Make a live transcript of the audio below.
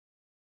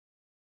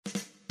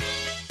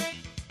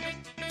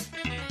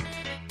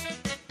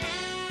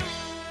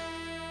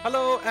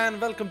Hello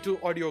and welcome to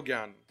Audio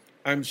Gyan.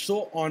 I'm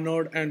so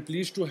honored and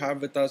pleased to have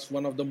with us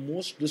one of the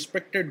most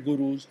respected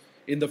gurus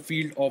in the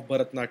field of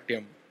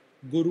Bharatnatyam,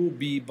 Guru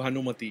B.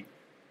 Bhanumati.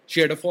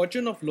 She had a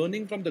fortune of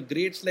learning from the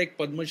greats like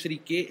Padma Shri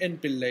K. N.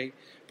 Pillai,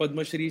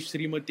 Padma Shri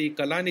Srimati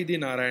Kalanidhi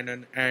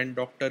Narayanan, and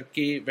Dr.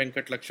 K.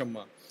 Venkat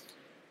Lakshamma.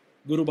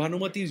 Guru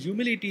Bhanumati's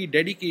humility,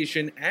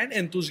 dedication, and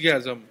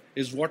enthusiasm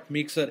is what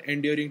makes her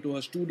endearing to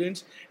her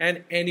students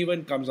and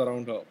anyone comes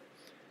around her.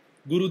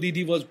 Guru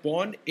Didi was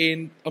born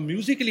in a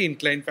musically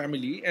inclined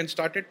family and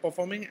started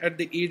performing at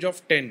the age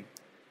of 10.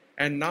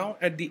 And now,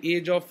 at the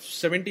age of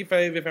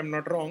 75, if I'm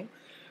not wrong,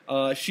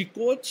 she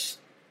quotes,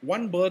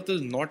 "One birth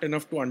is not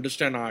enough to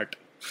understand art."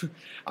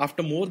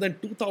 After more than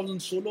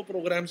 2,000 solo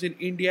programs in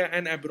India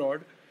and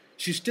abroad,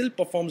 she still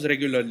performs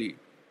regularly.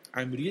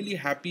 I'm really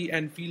happy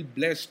and feel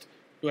blessed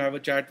to have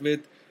a chat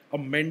with a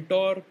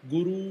mentor,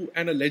 guru,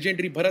 and a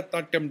legendary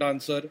Bharatnatyam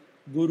dancer,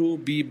 Guru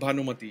B.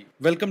 Bhanumati.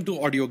 Welcome to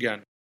Audio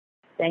Gyan.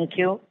 Thank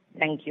you.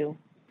 Thank you.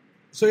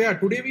 So yeah,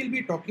 today we'll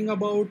be talking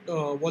about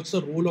what's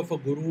the role of a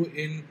guru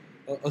in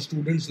a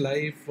student's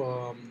life.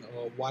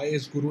 Why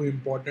is guru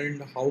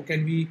important? How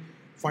can we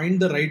find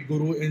the right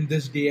guru in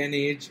this day and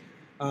age?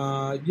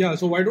 Yeah,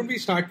 so why don't we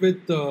start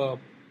with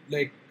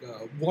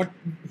what?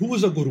 Who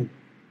is a guru?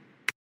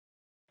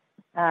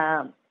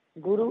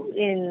 Guru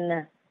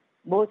in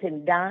both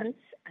in dance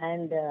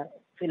and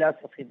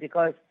philosophy,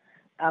 because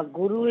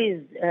guru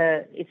is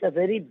it's a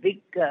very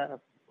big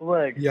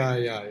word.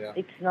 Yeah.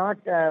 It's not.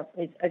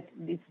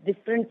 It's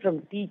different from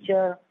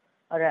teacher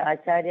or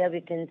acharya. We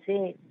can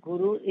say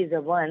guru is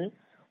the one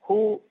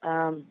who,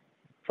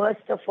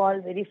 first of all,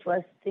 very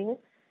first thing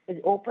is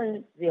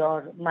opens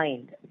your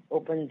mind,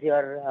 opens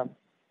your,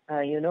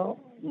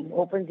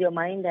 opens your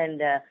mind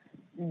and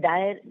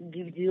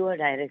gives you a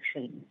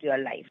direction to your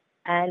life.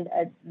 And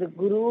the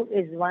guru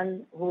is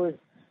one who is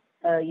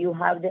you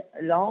have the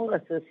long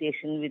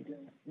association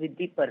with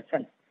the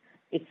person.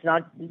 It's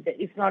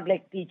not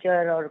like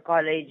teacher or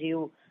college.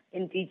 You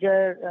in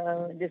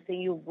teacher, this thing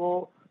you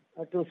go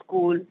to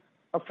school,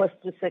 first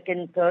to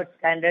second, third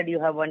standard you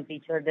have one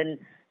teacher. Then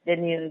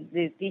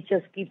the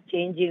teachers keep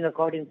changing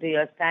according to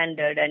your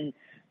standard, and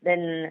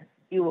then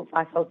you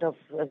pass out of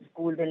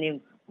school. Then you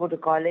go to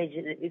college.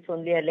 It's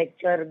only a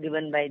lecture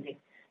given by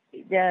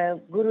the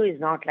guru is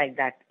not like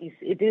that.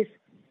 It is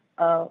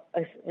a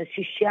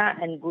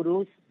shishya and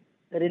guru's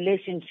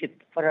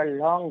relationship for a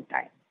long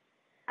time,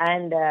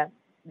 and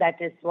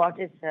that is what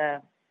is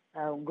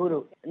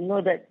guru.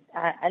 Know that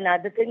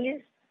another thing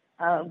is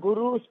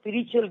guru,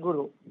 spiritual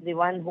guru, the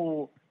one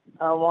who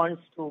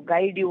wants to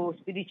guide you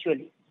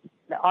spiritually,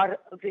 or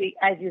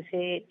as you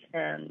say,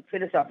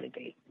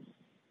 philosophically.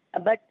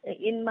 But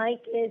in my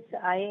case,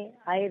 I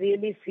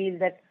really feel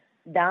that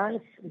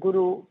dance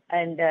guru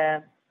and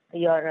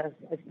your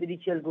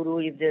spiritual guru,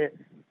 if the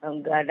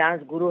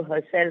dance guru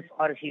herself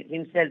or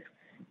himself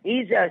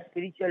is a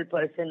spiritual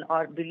person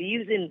or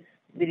believes in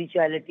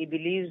spirituality,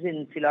 believes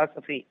in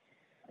philosophy,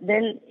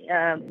 then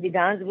the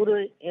dance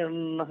guru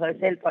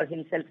herself or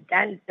himself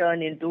can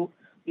turn into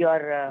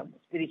your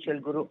spiritual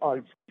guru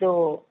also.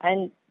 So,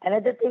 and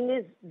another thing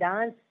is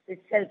dance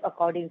itself,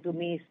 according to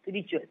me, is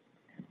spiritual.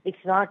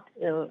 It's not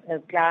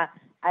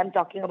I'm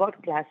talking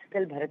about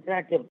classical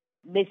Bharatanatyam,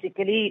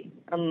 basically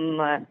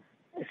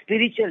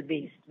spiritual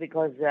based,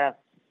 because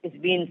it's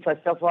been,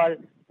 first of all,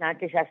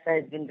 Natya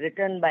Shastra has been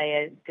written by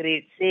a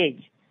great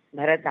sage,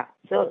 Bharata.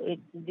 So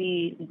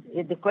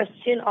the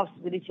question of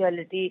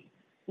spirituality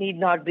need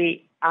not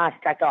be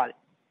asked at all,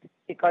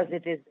 because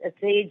it is a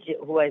sage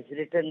who has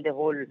written the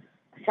whole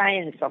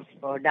science of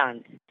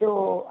dance.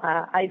 So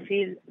I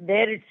feel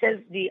there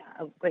itself the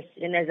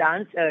question is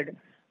answered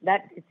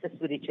that it's a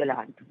spiritual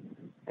art,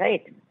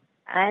 right?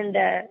 And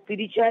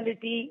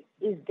spirituality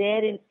is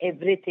there in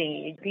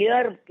everything.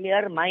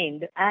 Clear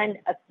mind and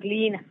a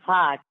clean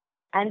heart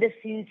and a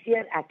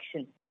sincere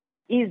action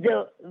is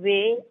the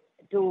way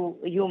to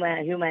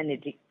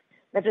humanity.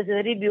 That was a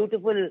very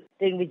beautiful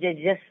thing which I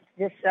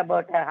just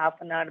about a half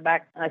an hour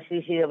back,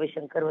 Sri Ravi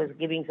Shankar was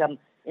giving some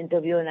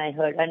interview and I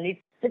heard. And it's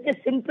such a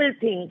simple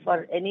thing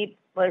for any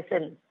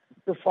person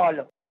to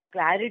follow.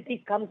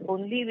 Clarity comes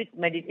only with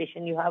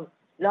meditation. You have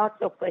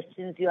lots of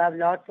questions, you have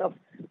lots of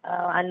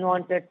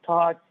unwanted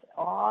thoughts.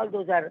 All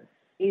those are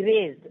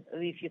erased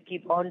if you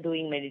keep on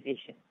doing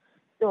meditation.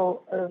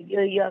 So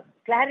your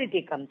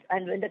clarity comes.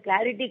 And when the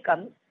clarity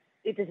comes,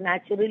 it is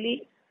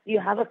naturally, you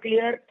have a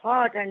clear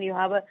thought and you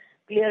have a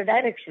clear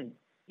direction.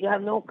 You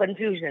have no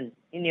confusion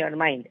in your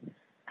mind.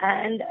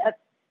 And a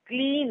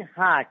clean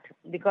heart,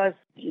 because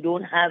you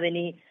don't have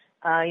any,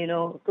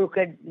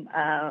 crooked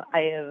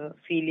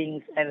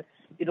feelings.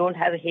 You don't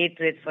have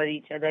hatred for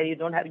each other. You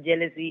don't have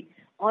jealousy.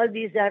 All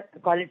these are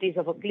qualities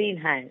of a clean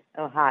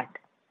heart.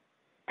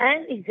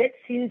 And it's a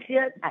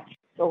sincere action.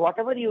 So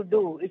whatever you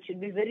do, it should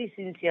be very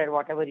sincere,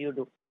 whatever you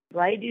do.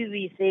 Why do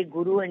we say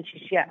guru and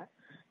shishya?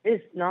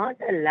 It's not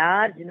a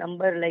large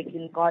number like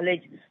in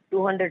college,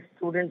 200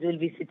 students will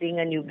be sitting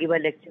and you give a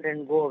lecture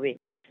and go away.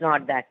 It's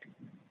not that.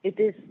 It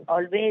is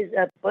always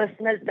a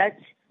personal touch,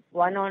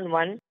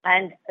 one-on-one,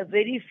 and a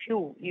very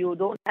few. You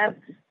don't have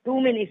too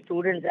many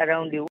students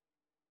around you,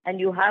 and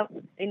you have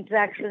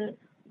interaction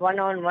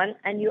one-on-one,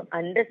 and you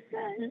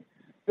understand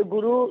the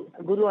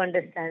Guru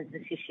understands the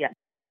Shishya.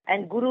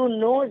 And Guru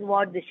knows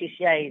what the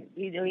Shishya is.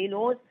 He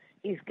knows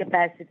his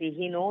capacity.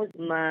 He knows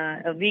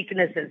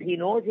weaknesses. He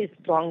knows his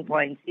strong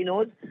points. He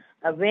knows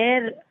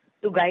where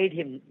to guide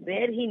him,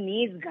 where he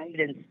needs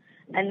guidance,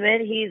 and where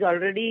he is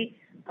already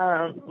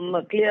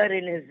clear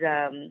in his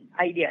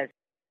ideas.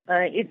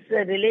 It's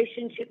a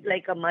relationship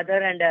like a mother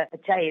and a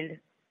child,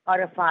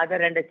 or a father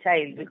and a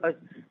child, because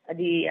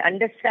the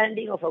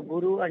understanding of a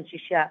Guru and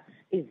Shishya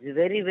is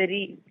very,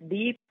 very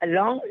deep, a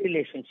long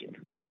relationship.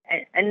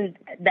 And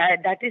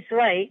that is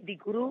why the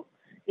Guru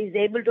is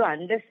able to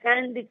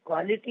understand the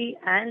quality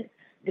and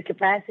the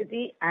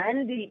capacity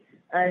and the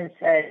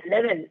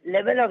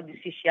level of the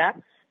Shishya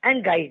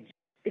and guides.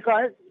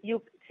 Because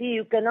you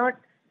cannot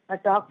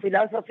talk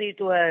philosophy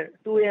to a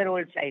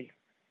 2-year-old child.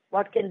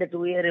 What can the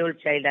 2-year-old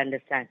child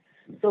understand?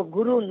 So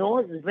Guru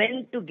knows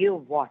when to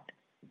give what.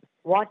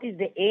 What is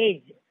the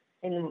age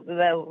in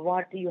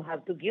what you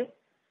have to give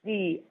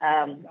to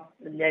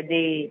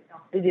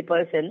the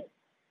person,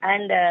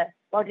 and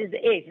what is the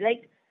age?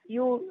 Like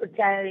you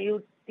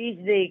teach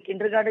the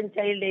kindergarten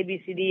child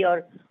ABCD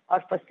or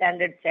first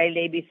standard child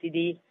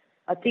ABCD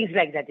or things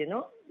like that.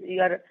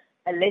 Your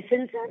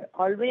lessons are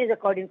always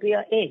according to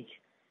your age.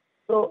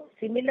 So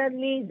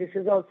similarly, this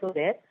is also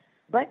there.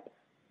 But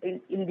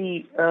in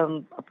the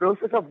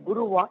process of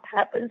Guru, what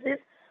happens is,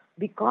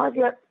 because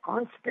you are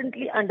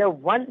constantly under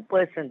one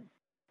person,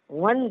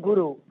 one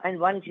Guru and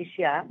one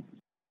Shishya,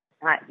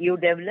 you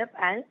develop,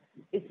 and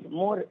it's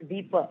more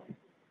deeper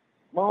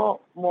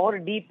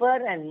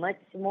and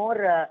much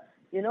more,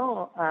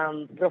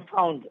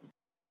 profound.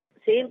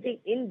 Same thing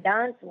in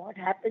dance. What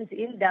happens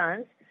in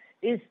dance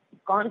is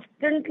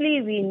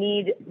constantly we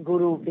need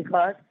Guru,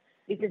 because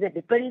it is a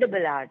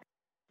dependable art.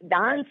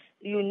 Dance,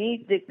 you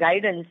need the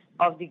guidance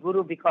of the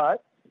Guru, because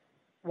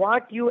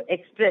what you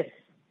express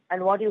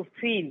and what you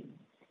feel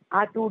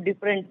are two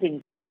different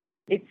things.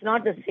 It's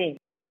not the same.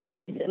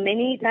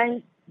 Many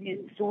times the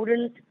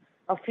student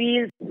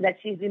feels that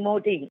she's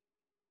emoting,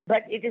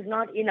 but it is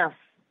not enough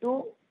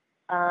to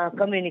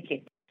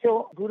communicate.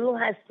 So Guru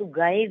has to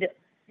guide,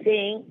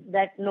 saying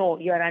that no,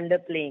 you are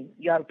underplaying.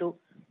 You have to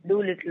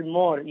do little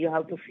more. You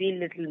have to feel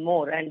little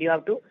more, and you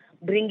have to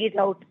bring it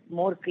out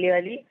more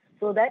clearly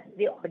so that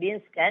the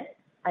audience can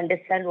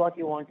understand what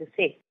you want to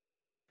say.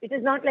 It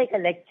is not like a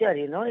lecture,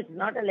 It's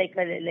not like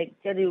a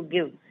lecture you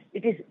give.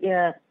 It is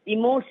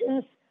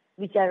emotions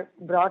which are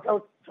brought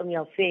out from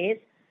your face,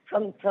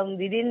 from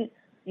within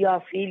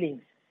your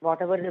feelings.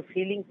 Whatever the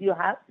feelings you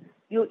have,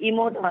 you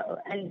emote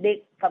and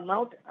they come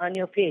out on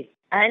your face.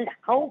 And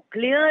how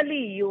clearly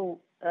you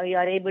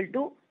are able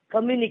to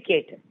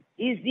communicate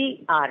is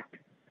the art.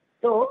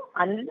 So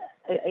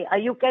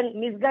you can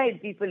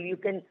misguide people. You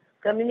can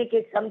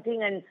communicate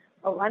something, and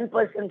one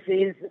person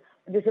feels,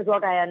 this is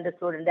what I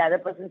understood, and the other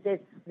person says,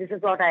 this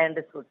is what I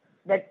understood.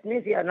 That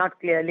means you are not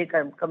clearly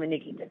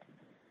communicated.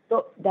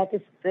 So that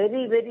is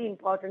very, very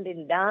important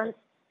in dance,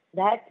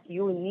 that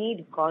you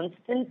need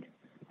constant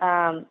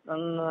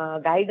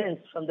guidance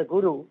from the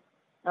Guru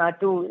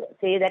to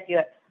say that you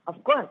are,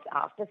 of course,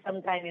 after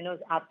some time,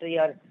 after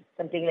you're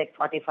something like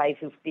 45,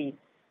 50,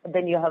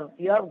 then you have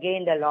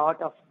gained a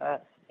lot of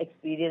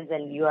experience,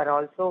 and you are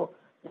also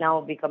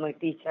now become a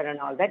teacher and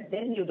all that.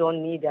 Then you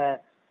don't need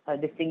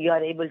this thing. You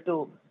are able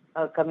to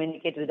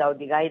communicate without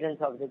the guidance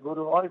of the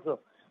Guru also.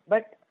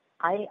 But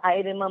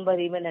I remember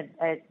even at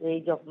the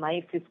age of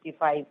my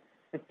 55,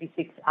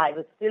 56, I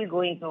was still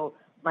going to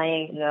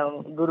my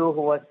Guru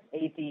who was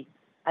 80.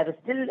 I was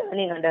still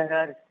learning under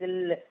her,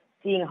 still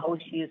seeing how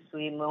she used to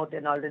emote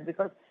and all that,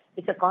 because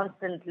it's a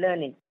constant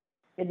learning.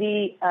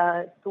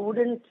 The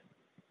student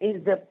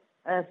is the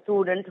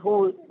student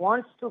who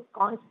wants to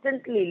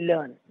constantly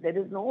learn. There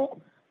is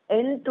no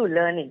end to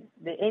learning,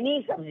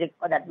 any subject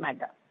for that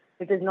matter.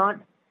 It is not,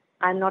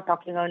 I'm not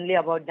talking only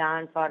about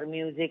dance or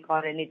music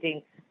or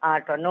anything,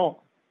 art or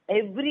no.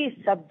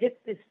 Every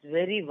subject is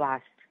very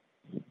vast,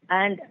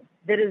 and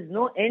there is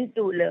no end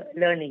to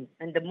learning.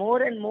 And the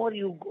more and more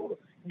you go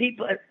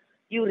deeper,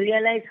 you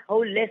realize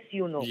how less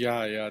you know.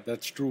 Yeah,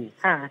 that's true.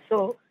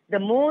 So the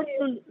more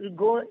you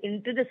go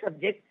into the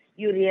subject,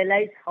 you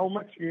realize how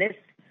much less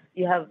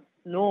you have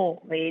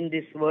know in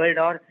this world,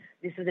 or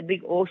this is a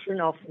big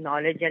ocean of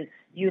knowledge and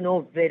you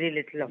know very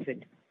little of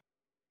it.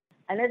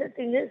 Another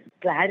thing is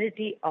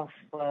clarity of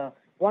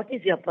what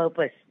is your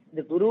purpose.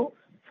 The Guru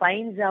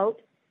finds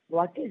out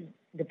what is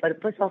the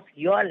purpose of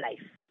your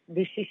life,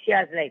 the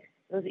Shishya's life.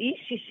 Because each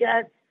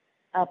Shishya's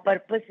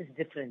purpose is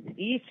different.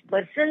 Each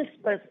person's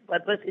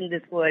purpose in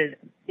this world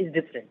is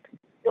different.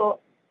 So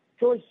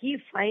he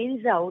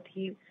finds out,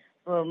 he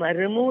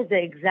removes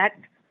the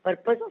exact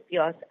purpose of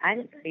yours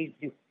and guides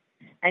you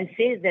and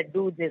says that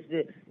do this.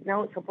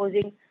 Now,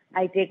 supposing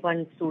I take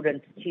one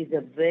student, she's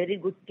a very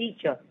good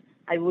teacher.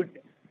 I would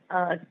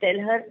tell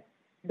her,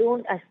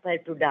 don't aspire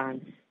to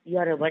dance. You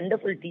are a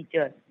wonderful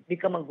teacher.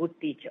 Become a good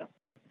teacher.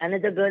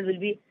 Another girl will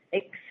be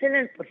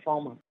excellent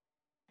performer.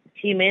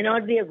 She may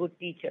not be a good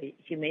teacher.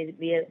 She may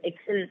be an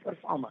excellent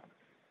performer.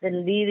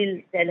 then we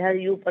will tell her,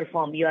 you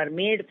perform, you are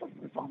made for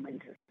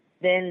performances.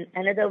 Then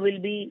another will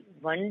be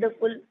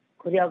wonderful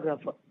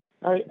choreographer.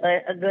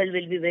 A girl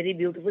will be very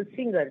beautiful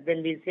singer.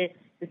 Then we'll say,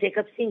 you take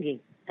up singing.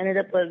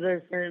 Another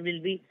person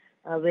will be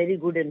very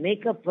good at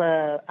makeup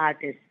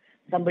artist.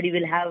 Somebody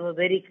will have a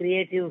very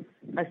creative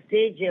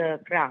stage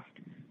craft.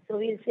 So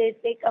we'll say,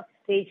 take up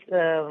stage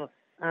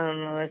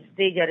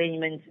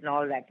arrangements and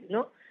all that,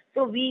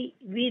 So we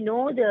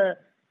know the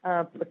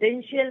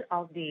potential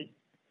of the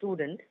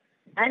student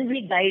and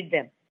we guide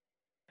them.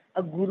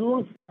 A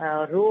guru's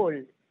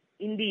role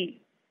in the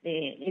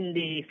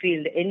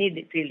field,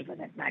 any field for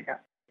that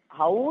matter.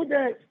 How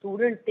the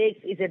student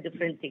takes is a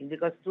different thing,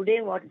 because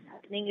today what is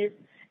happening is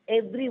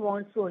everybody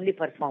wants to only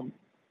perform.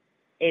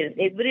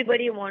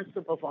 Everybody wants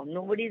to perform.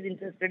 Nobody is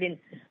interested in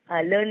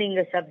learning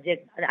a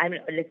subject. I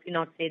mean, let me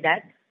not say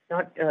that,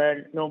 not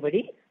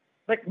nobody,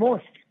 but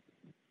most,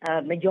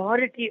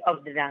 majority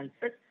of the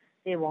dancers,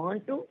 they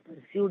want to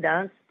pursue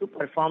dance to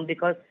perform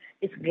because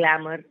it's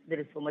glamour. There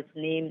is so much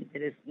name.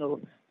 There is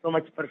so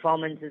much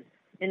performances.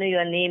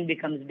 Your name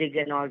becomes big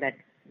and all that.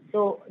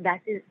 So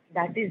that is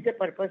the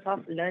purpose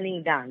of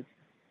learning dance.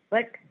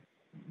 But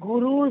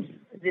gurus,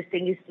 this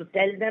thing is to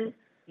tell them,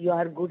 you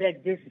are good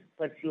at this,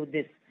 pursue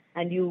this,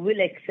 and you will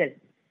excel.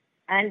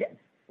 And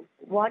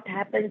what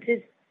happens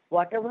is,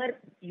 whatever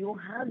you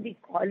have the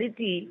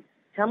quality,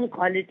 some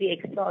quality,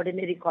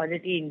 extraordinary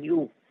quality in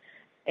you,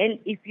 and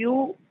if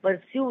you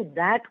pursue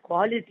that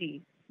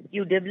quality,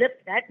 you develop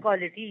that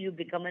quality, you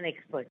become an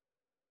expert.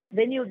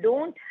 When you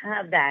don't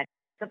have that,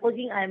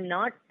 supposing I am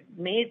not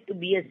made to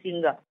be a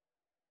singer,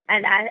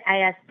 and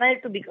I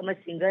aspire to become a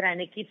singer and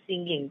I keep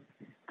singing,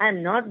 I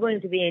am not going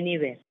to be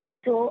anywhere.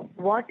 So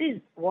what is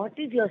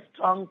your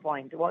strong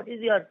point? What is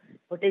your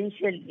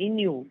potential in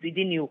you,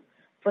 within you?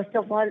 First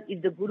of all,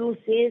 if the guru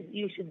says,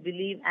 you should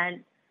believe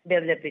and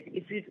develop it.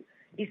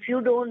 If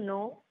you don't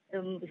know,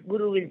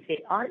 guru will say.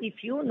 Or if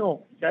you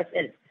know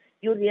yourself,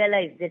 you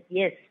realize that,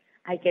 yes,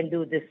 I can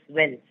do this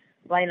well.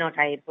 Why not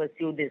I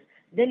pursue this?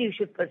 Then you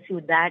should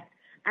pursue that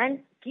and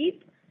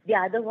keep the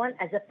other one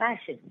as a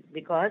passion,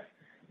 because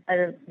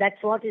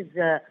that's what is,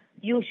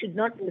 you should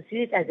not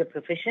pursue it as a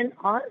profession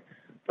or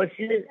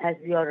pursue it as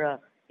your,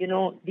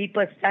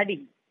 deeper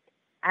study.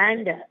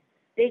 And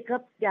take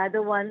up the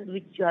other one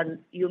which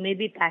you may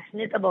be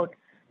passionate about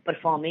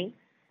performing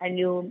and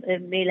you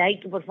may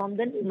like to perform,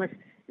 then you must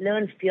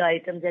learn few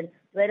items. And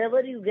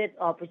wherever you get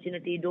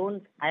opportunity,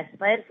 don't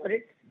aspire for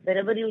it.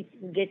 Wherever you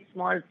get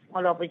small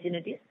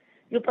opportunities,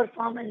 you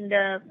perform and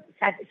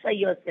satisfy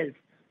yourself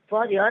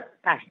for your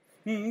passion.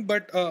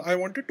 But I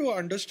wanted to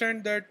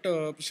understand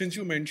that since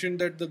you mentioned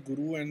that the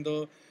guru and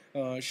the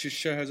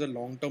Shishya has a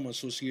long-term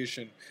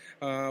association,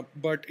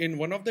 but in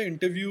one of the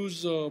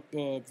interviews,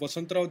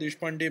 Vasantrao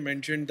Deshpande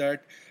mentioned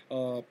that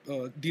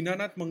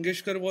Dinanath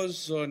Mangeshkar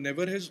was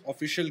never his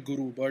official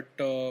guru, but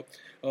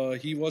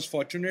he was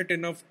fortunate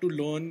enough to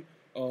learn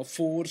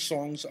 4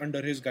 songs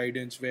under his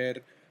guidance, where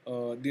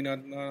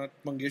Dinanath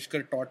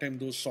Mangeshkar taught him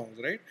those songs,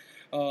 right?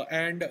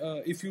 And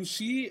if you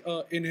see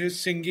in his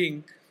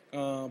singing,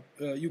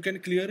 you can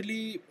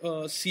clearly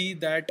see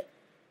that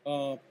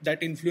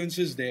that influence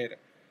is there.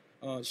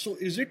 So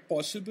is it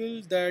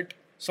possible that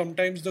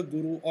sometimes the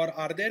guru, or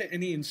are there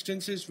any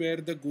instances where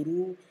the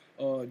guru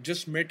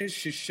just met his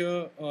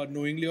shishya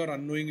knowingly or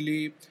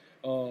unknowingly,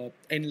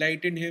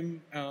 enlightened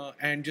him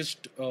and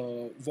just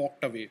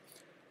walked away?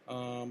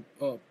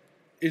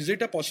 Is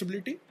it a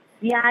possibility?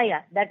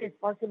 Yeah, that is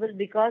possible,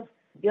 because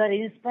you are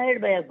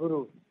inspired by a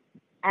guru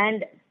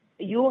and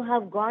you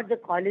have got the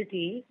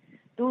quality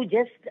to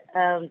just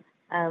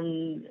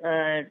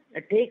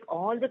take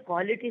all the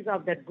qualities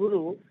of that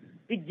guru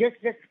with just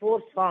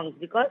 4 songs,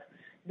 because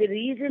the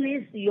reason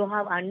is you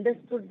have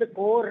understood the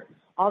core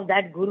of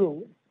that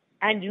guru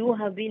and you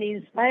have been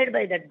inspired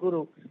by that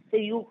guru. So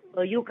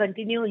you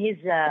continue his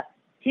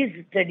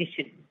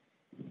tradition.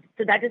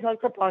 So that is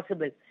also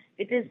possible.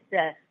 It is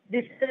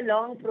this is a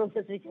long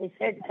process, which I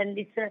said, and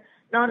it's a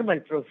normal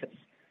process.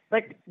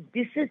 But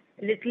this is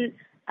little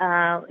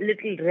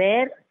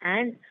rare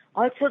and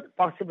also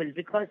possible,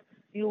 because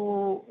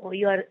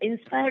you are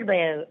inspired by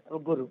a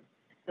guru.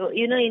 So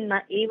even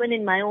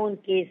in my own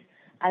case,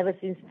 I was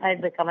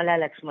inspired by Kamala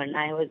Lakshman.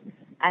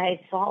 I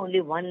saw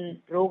only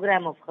one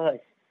program of hers,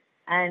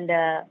 and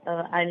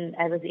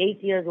I was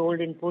 8 years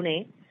old in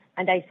Pune,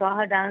 and I saw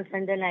her dance,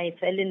 and then I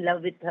fell in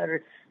love with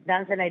her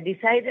dance, and I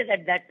decided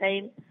at that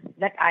time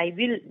that I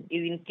will,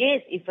 in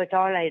case if at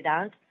all I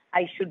dance,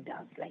 I should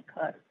dance like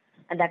her,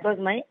 and that was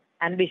my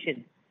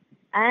ambition.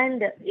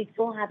 And it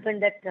so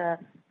happened that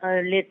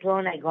later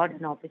on I got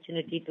an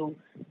opportunity to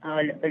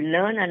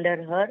learn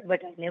under her,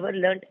 but I never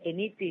learned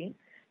anything.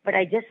 But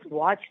I just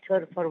watched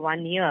her for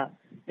 1 year,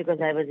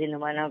 because I was in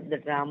one of the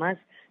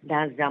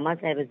dance dramas.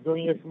 I was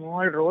doing a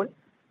small role,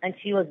 and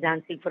she was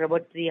dancing for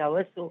about 3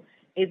 hours. So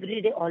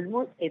every day,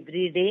 almost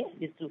every day, I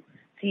used to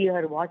see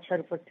her, watch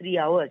her for 3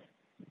 hours.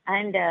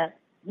 And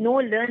no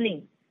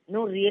learning,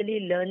 no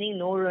really learning,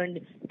 no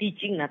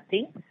teaching,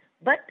 nothing.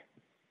 But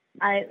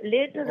I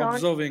later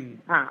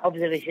observing.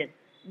 Observation.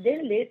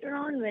 Then later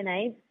on, when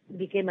I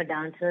became a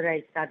dancer,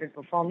 I started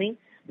performing.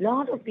 A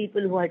lot of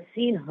people who had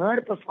seen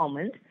her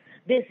performance,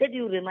 they said,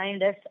 you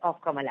remind us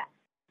of Kamala.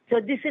 So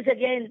this is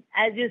again,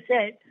 as you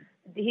said,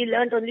 he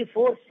learned only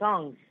 4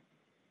 songs.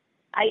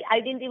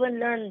 I didn't even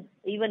learn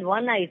even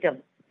one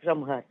item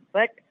from her,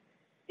 but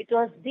it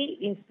was the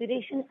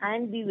inspiration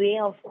and the way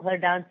of her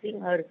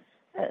dancing.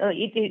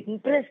 It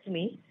impressed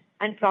me,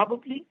 and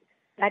probably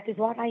that is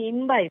what I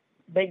imbibed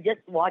by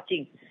just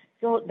watching.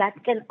 So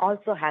that can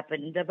also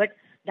happen, but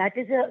that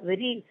is a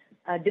very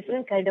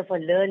different kind of a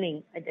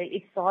learning.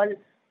 It's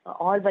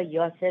all by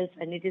yourself,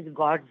 and it is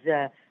God's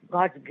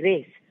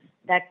grace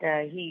that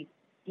He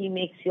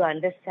makes you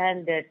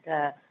understand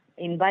that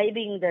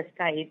imbibing the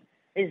style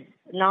is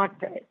not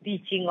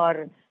teaching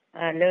or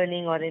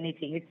learning or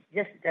anything. It's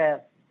just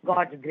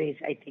God's grace,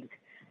 I think.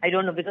 I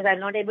don't know, because I'm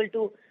not able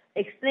to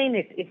explain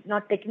it. It's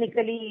not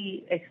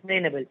technically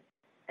explainable,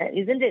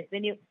 isn't it?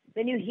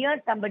 When you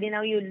hear somebody,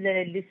 now you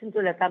listen to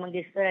Lata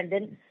Mangeshkar, and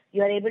then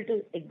you are able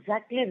to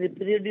exactly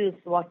reproduce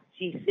what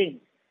she sings.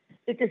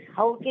 It is,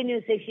 how can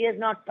you say she has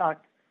not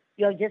taught?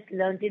 You have just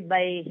learnt it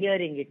by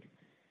hearing it.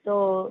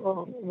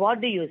 So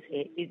what do you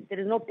say? There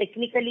is no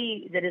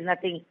technically, there is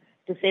nothing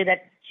to say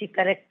that she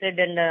corrected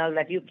and all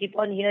that. You keep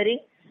on hearing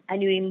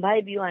and you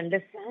imbibe, you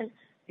understand,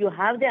 you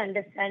have the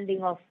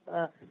understanding of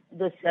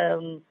the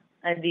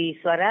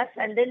swaras,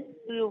 and then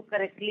you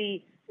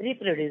correctly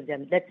reproduce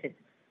them. That's it.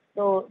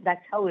 So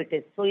that's how it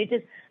is. So it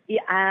is,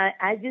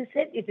 as you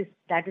said,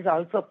 that is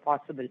also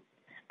possible.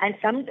 And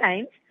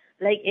sometimes,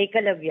 like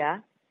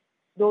Ekalavya,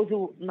 those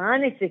who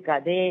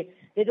Manasika,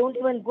 they don't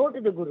even go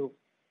to the Guru.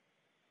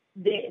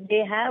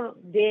 They have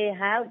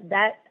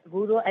that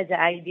Guru as an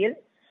ideal,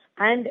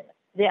 and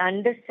they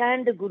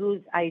understand the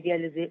Guru's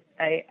ideology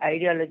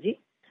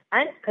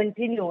and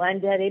continue,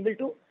 and they are able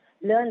to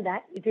learn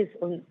that. It is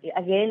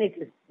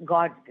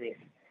God's grace.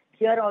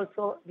 Here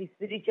also the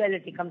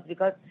spirituality comes,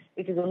 because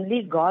it is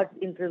only God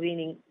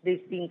intervening. These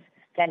things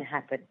can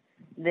happen.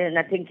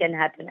 Nothing can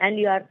happen. And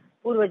you are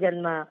Purva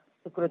Janma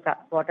Sukruta,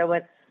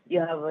 whatever you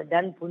have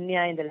done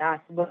punya in the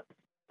last birth,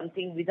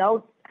 something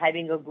without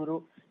having a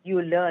Guru,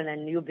 you learn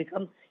and you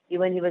become,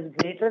 even he was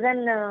greater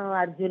than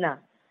Arjuna,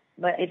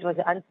 but it was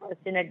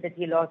unfortunate that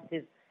he lost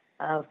his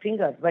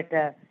fingers, but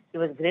he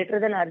was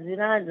greater than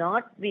Arjuna,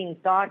 not being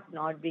taught,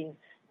 not being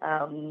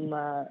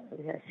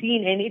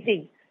seen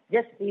anything,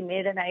 just he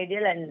made an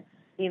ideal, and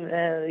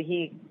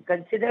he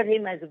considered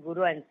him as a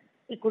Guru, and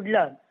he could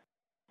learn.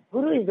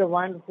 Guru is the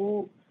one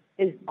who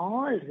is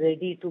all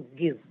ready to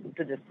give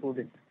to the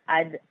student.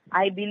 And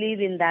I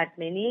believe in that.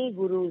 Many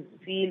gurus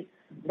feel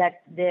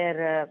that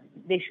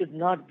they should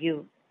not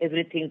give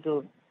everything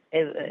to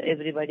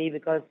everybody,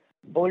 because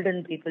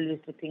olden people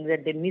used to think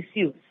that they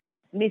misuse,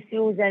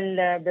 and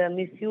the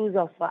misuse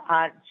of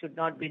art should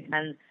not be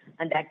done,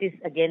 and that is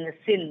again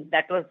a sin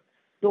that was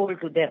told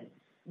to them.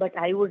 But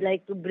I would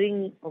like to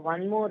bring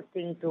one more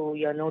thing to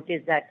your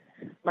notice, that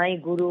my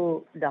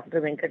Guru, Dr.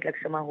 Venkat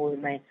Lakshma, who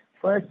is my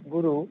first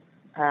Guru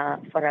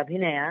for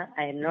Abhinaya,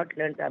 I have not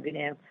learned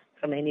Abhinaya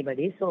from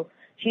anybody. So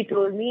she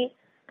told me,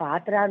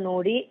 Patra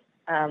Nodi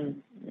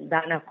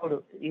Dana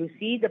Kodu. You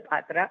see the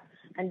Patra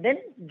and then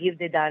give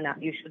the Dana.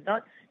 You should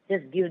not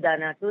just give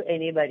Dana to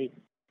anybody.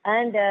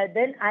 And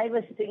then I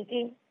was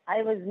thinking,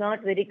 I was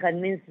not very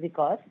convinced,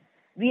 because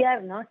we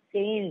are not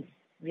saints.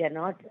 We are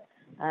not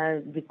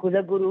the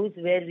Kula Gurus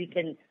where we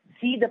can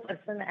see the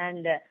person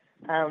and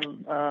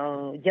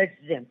judge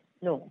them.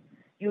 No.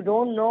 You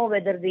don't know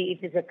whether it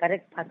is a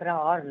correct patra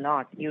or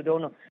not. You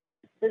don't know.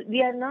 So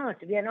we are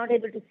not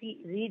able to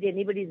read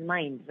anybody's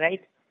mind,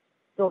 right?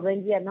 So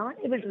when we are not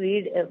able to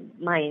read a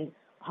mind,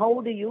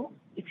 how do you,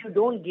 if you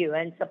don't give,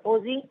 and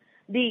supposing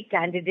the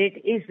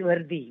candidate is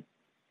worthy,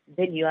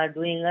 then you are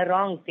doing a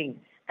wrong thing.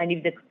 And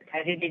if the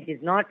candidate is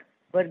not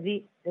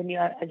worthy, then you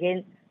are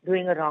again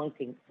doing a wrong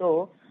thing.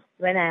 So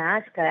when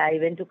I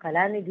went to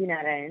Kalanidhi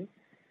Narayan,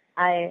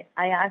 I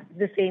asked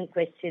the same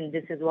question.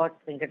 This is what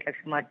Venkat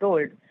Lakshma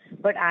told.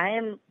 But I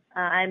am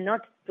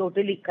not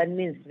totally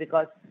convinced,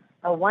 because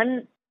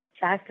one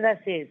Shastra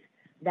says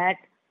that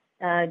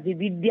the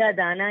Vidya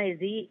Dana is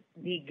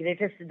the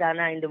greatest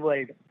Dana in the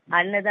world.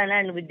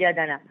 Annadana and Vidya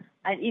Dana.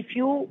 And if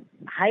you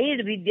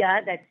hide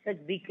Vidya, that's a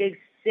big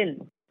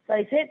sin. So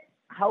I said,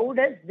 how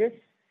does this,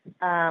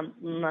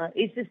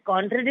 is this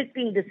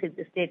contradicting this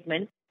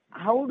statement?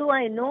 How do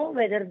I know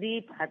whether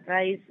the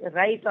patra is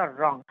right or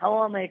wrong?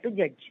 How am I to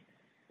judge?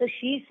 So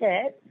she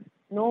said,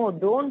 no,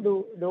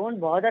 don't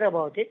bother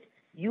about it.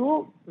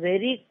 You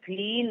very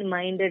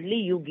clean-mindedly,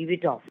 you give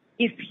it off.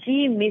 If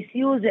she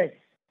misuses,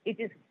 it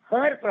is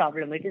her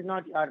problem. It is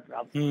not your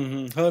problem.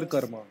 Mm-hmm. Her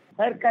karma.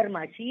 Her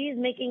karma. She is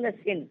making a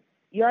sin.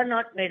 You are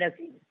not made a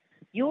sin.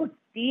 You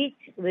teach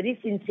very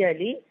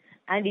sincerely,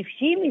 and if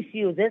she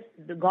misuses,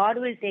 God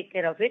will take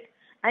care of it.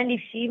 And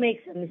if she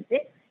makes a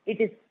mistake, it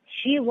is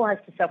she who has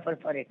to suffer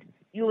for it.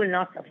 You will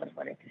not suffer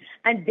for it.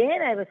 And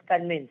there I was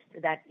convinced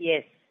that,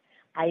 yes,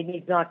 I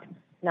need not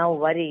now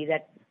worry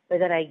that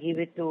whether I give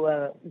it to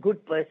a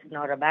good person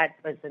or a bad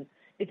person.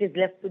 It is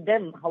left to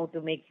them how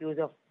to make use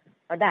of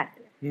that.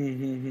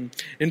 Mm-hmm.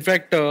 In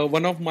fact,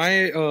 one of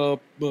my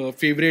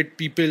favorite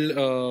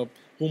people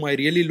whom I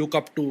really look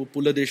up to,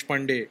 Pula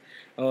Deshpande,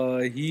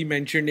 he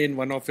mentioned in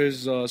one of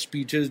his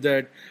speeches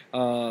that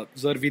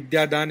जर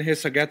विद्यादान हे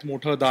सगळ्यात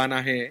मोठं दान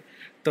आहे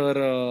तर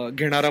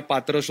घेणारा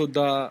पात्र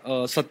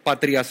सुद्धा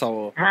सत्पात्री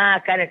असावं. हा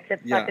करेक्ट, या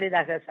सत्पात्री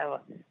दाखवावं.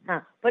 हा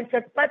पण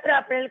सत्पात्र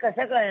आपल्याला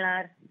कसं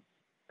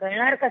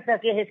कळणार कसं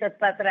की हे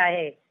सत्पात्र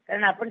आहे?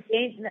 कारण आपण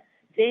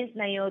सेंट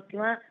नाही आहोत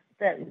किंवा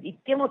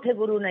इतके मोठे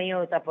गुरु नाही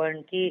आहोत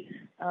आपण की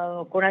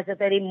कोणाचं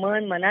तरी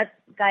मनात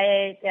काय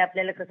आहे ते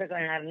आपल्याला कसं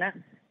कळणार ना.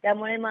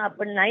 त्यामुळे मग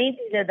आपण नाही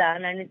दिलं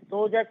दान आणि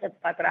तो जर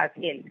सत्पात्र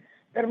असेल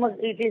तर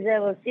मग it is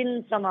a sin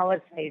from our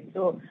side.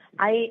 So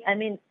I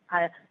mean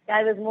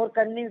I was more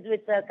convinced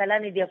with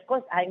Kalanidhi. Of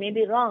course, I may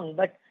be wrong,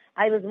 but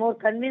I was more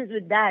convinced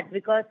with that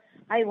because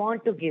I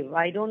want to give.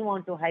 I don't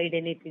want to hide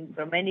anything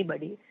from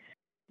anybody.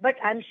 But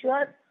I'm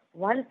sure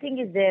one thing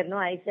is there. No,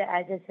 as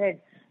I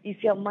said,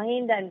 if your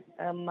mind and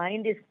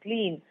mind is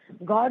clean,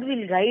 God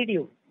will guide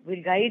you.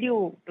 Will guide you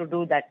to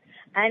do that.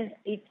 And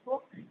it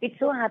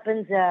so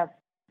happens, that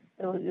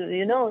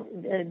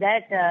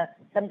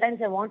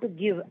sometimes I want to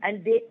give,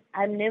 and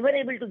I'm never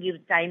able to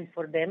give time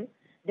for them.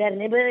 They are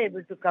never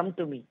able to come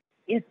to me.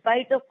 In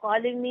spite of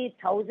calling me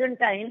 1,000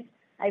 times,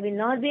 I will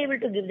not be able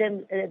to give them.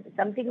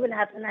 Something will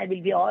happen. I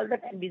will be all the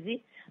time busy.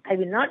 I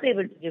will not be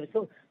able to give.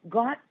 So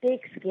God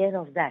takes care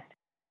of that.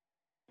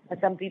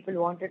 Some people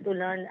wanted to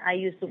learn. I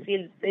used to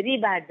feel very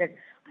bad that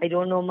I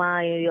don't know, Ma,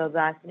 you have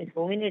asked me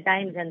so many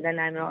times and then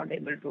I'm not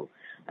able to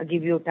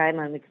give you time.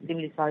 I'm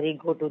extremely sorry.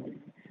 Go to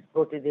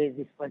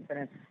this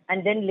person.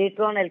 And then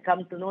later on I'll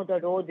come to know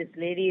that, oh, this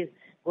lady is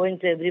going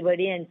to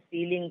everybody and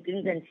stealing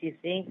things and she's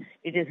saying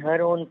it is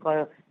her own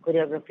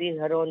choreography,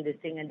 her own this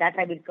thing. And that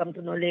I will come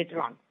to know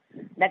later on.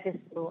 That is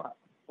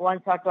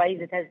once or twice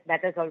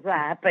that has also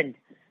happened.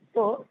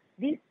 So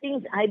these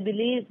things I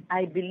believe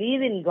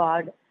in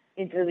God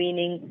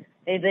intervening,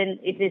 even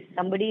if it is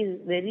somebody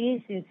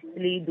very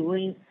sincerely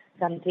doing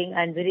something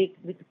and very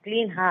with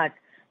clean heart,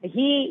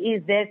 he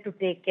is there to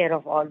take care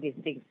of all these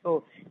things.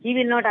 So he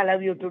will not allow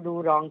you to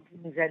do wrong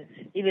things and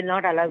he will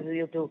not allow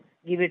you to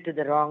give it to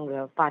the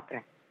wrong path.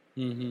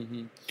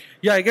 Mm-hmm.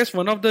 Yeah, I guess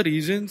one of the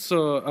reasons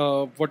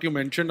what you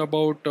mentioned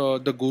about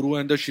the guru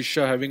and the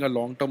shishya having a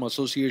long-term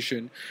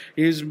association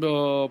is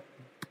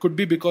could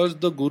be because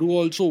the guru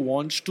also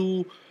wants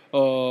to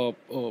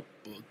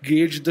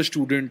gauge the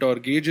student or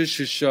gauge his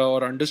shishya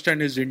or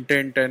understand his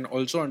intent and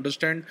also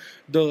understand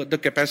the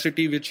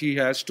capacity which he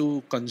has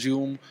to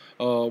consume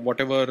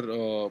whatever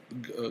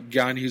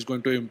gyan he's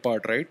going to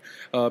impart, right?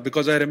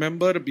 Because I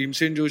remember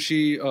Bhimsen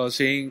Joshi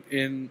saying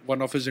in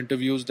one of his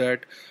interviews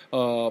that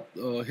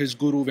his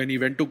guru, when he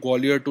went to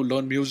Gwalior to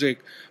learn music,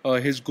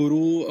 his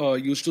guru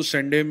used to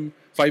send him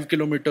 5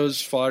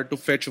 kilometers far to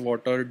fetch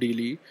water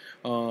daily,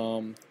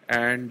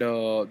 and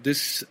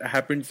this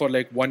happened for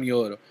like 1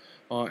 year.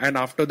 And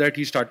after that,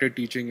 he started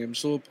teaching him.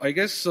 So I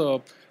guess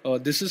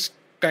this is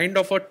kind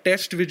of a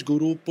test which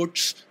Guru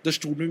puts the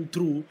student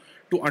through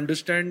to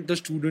understand the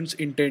student's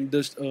intent,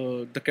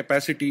 the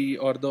capacity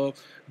or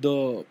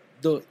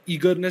the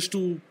eagerness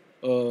to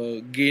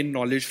gain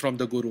knowledge from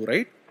the Guru,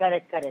 right?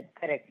 Correct.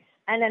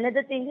 And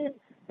another thing is,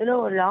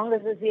 long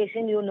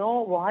association,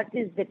 what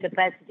is the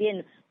capacity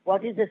and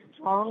what is the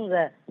strong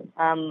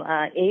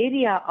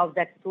area of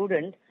that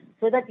student,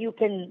 so that you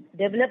can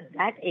develop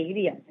that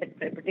area, that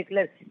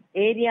particular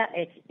area.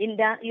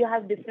 You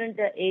have different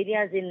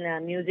areas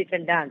in music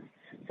and dance.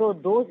 So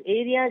those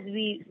areas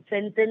we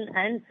strengthen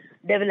and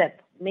develop,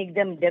 make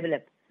them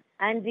develop.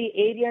 And the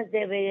areas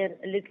they were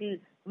a little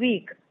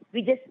weak,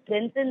 we just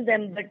strengthen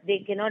them, but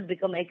they cannot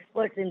become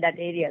experts in that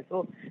area.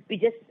 So we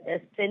just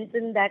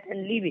strengthen that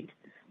and leave it.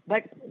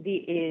 But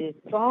the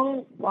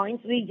strong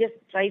points, we just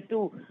try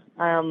to,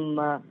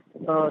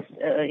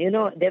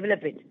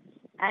 develop it.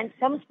 And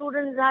some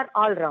students are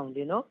all round,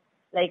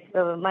 like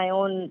my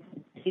own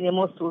senior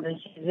most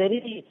student. She's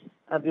very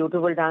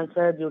beautiful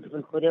dancer,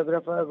 beautiful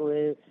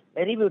choreographer,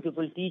 very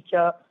beautiful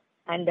teacher,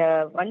 and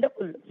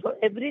wonderful. So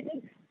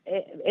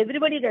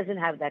everybody doesn't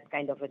have that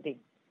kind of a thing.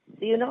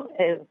 So,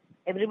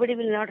 everybody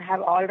will not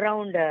have all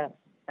round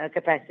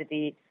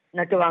capacity.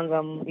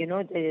 Natuvangam,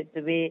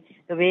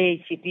 the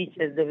way she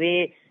teaches, the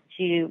way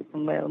she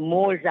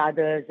molds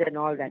others and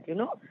all that,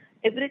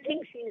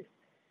 everything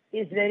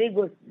is very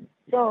good.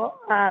 So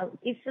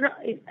it's not.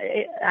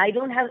 I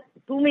don't have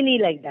too many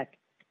like that.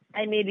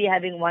 I may be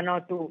having one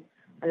or two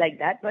like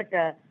that, but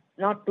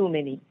not too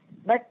many.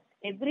 But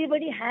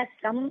everybody has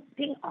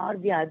something or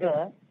the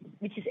other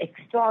which is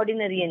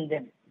extraordinary in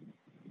them.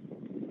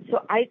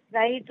 So I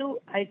try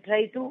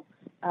to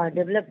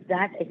develop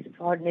that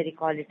extraordinary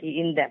quality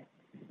in them,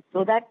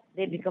 so that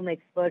they become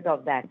expert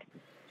of that.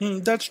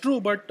 That's true,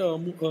 but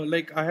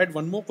like I had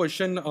one more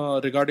question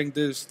regarding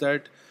this.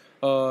 That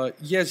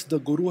yes, the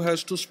guru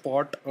has to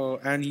spot,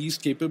 and he's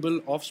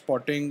capable of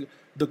spotting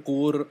the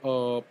core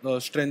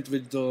strength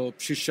which the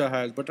shishya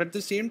has. But at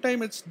the same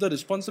time, it's the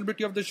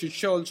responsibility of the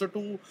shishya also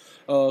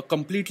to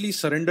completely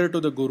surrender to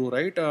the guru,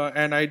 right?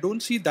 And I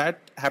don't see that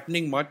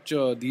happening much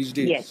these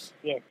days.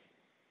 Yes.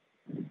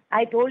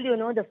 I told you,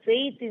 the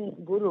faith in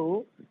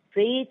Guru,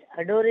 faith,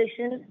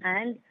 adoration,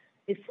 and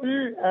the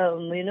full,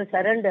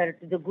 surrender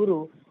to the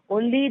Guru.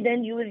 Only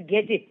then you will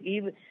get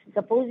it.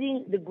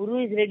 Supposing the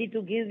Guru is ready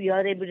to give, you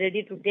are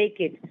ready to take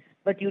it,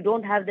 but you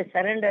don't have the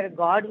surrender,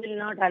 God will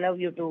not allow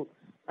you to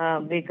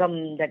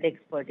become that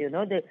expert,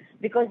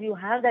 because you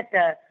have that,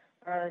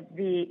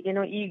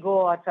 ego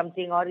or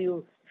something, or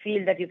you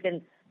feel that you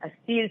can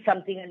steal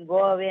something and go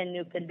away and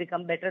you can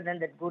become better than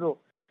that Guru.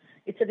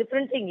 It's a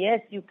different thing.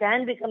 Yes, you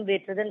can become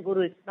better than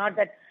Guru. It's not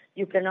that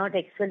you cannot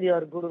excel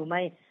your Guru.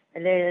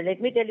 Let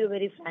me tell you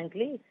very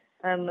frankly,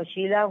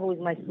 Sheila, who is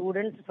my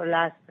student for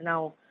last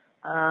now,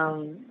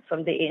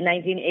 from the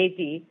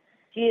 1980,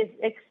 she has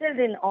excelled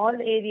in all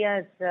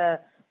areas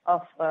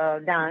of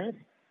dance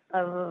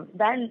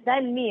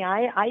than me.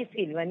 I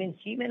feel. I mean,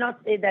 she may not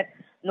say that,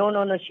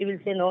 no. She will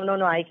say, no,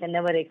 I can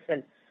never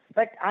excel.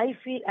 But I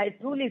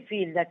truly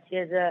feel that she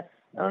has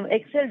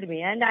excelled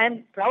me, and I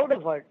am proud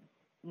of her.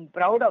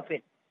 Proud of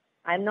it.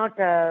 I'm not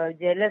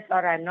jealous,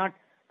 or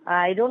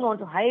I don't want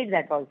to hide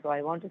that also.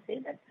 I want to say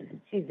that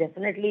she's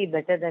definitely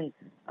better than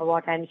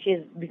what I'm. She's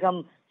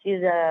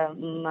a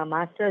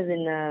master's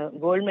in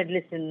gold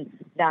medalist in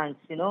dance,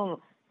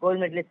 gold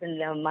medalist in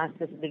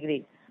master's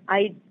degree.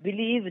 I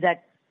believe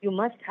that you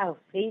must have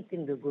faith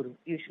in the Guru.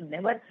 You should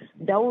never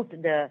doubt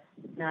the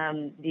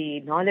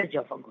knowledge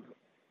of a Guru.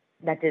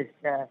 That is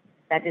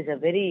a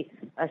very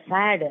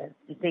sad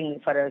thing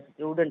for a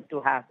student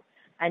to have.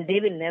 And they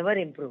will never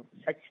improve.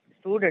 Such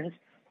students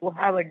who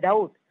have a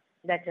doubt,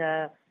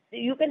 that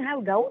you can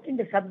have doubt in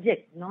the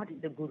subject, not in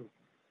the Guru.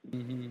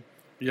 Mm-hmm.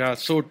 Yeah,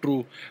 so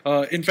true.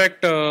 In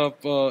fact,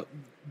 the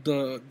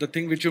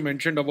thing which you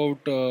mentioned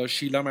about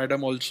Sheila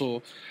Madam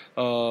also,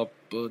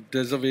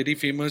 there's a very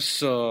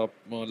famous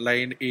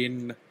line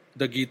in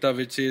the Gita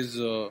which is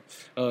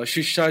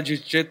Shishya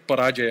Jichet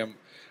Parajayam.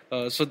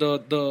 So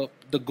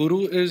the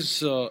Guru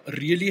is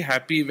really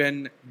happy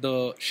when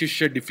the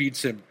Shishya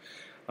defeats him.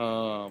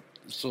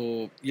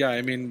 So yeah,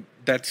 I mean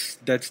that's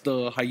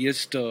the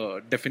highest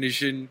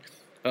definition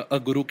a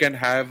Guru can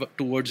have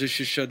towards a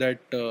Shishya, that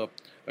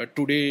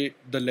today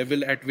the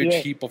level at which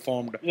he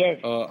performed,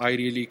 I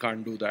really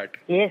can't do that.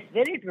 Yes,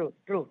 very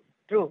true.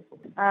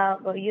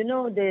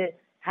 The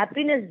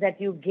happiness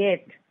that you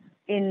get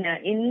in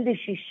the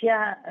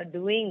Shishya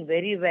doing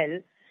very well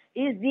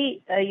is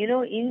the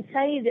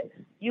inside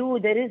you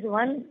there is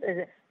one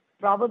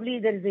probably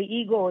there is the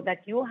ego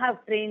that you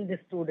have trained the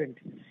student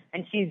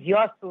and she's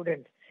your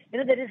student.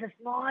 There is a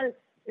small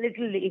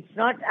little, it's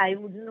not, I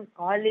wouldn't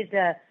call it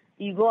a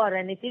ego or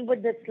anything,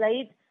 but the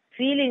slight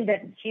feeling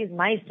that she's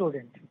my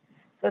student.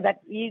 So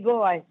that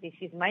ego, I say,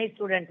 she's my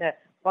student.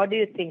 What do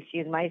you think?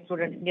 She's my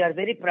student. You are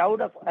very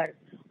proud of her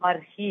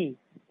or he,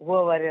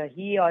 whoever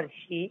he or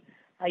she.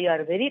 You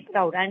are very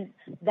proud. And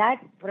that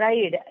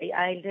pride,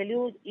 I'll tell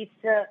you,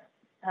 it's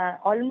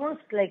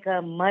almost like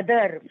a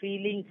mother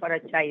feeling for a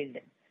child.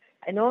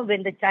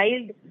 When the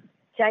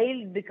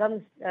child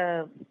becomes,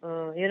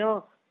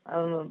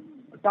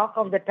 talk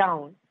of the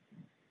town,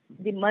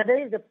 the mother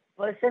is the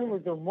person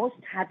who's the most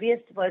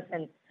happiest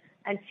person,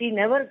 and she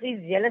never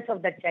feels jealous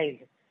of that child.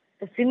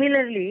 So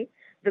similarly,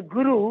 the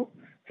Guru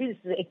feels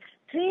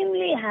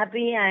extremely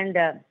happy and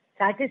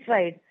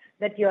satisfied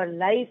that your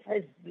life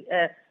is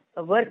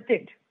worth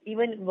it.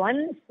 Even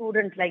one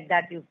student like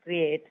that you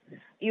create,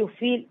 you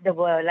feel the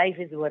life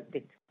is worth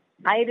it.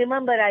 I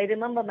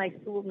remember my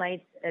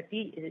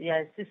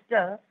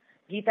sister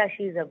Geeta.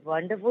 She's a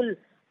wonderful.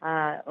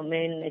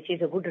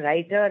 She's a good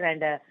writer,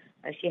 and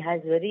she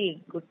has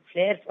very good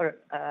flair for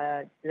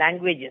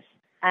languages.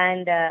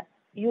 And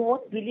you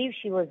won't believe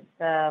she was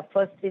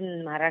first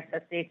in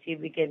Maharashtra state. She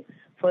became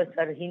first.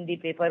 Her Hindi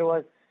paper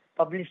was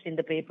published in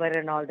the paper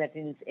and all that,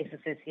 in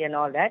SSLC and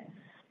all that.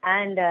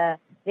 And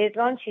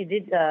later on, she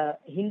did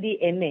Hindi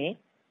MA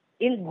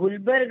in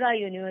Gulbarga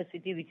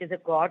University, which is a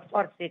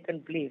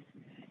God-forsaken place.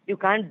 You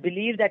can't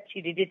believe that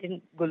she did it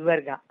in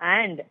Gulbarga.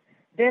 And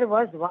there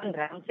was one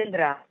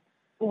Ramchandra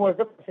who was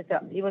a professor.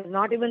 He was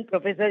not even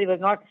professor. He was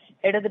not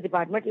head of the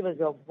department. He was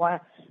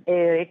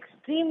a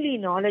extremely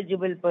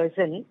knowledgeable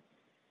person.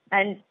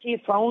 And she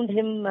found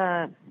him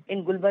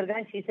in Gulbarga,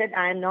 and she said,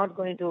 I am not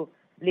going to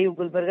leave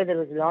Gulbarga. There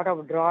was a lot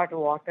of drought,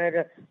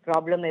 water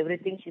problem,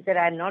 everything. She said,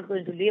 I am not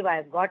going to leave. I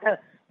have got a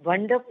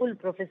wonderful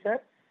professor.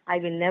 I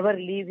will never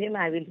leave him.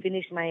 I will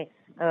finish my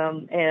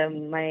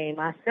my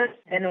master's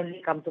and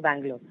only come to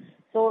Bangalore.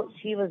 So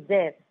she was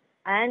there.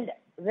 And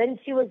when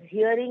she was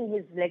hearing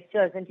his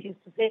lectures, and she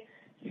used to say,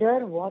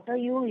 Sir, what are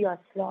you? You are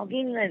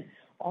slogging, and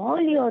all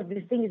your,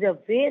 this thing is a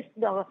waste,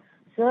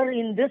 sir,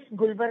 in this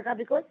Gulbarga,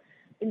 because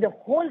in the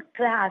whole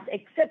class,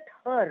 except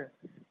her,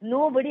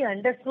 nobody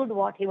understood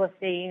what he was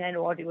saying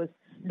and what he was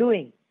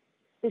doing.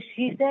 So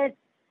she said,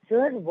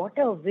 Sir, what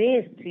a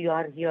waste you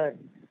are here.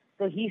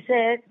 So he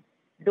said,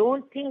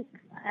 don't think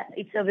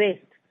it's a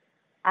waste.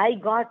 I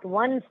got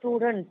one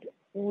student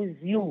who is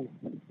you.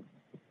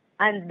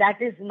 And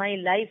that is my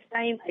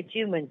lifetime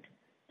achievement.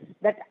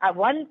 That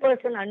one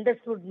person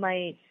understood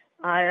my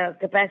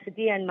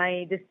capacity and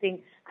my this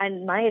thing,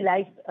 and my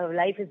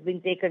life has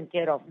been taken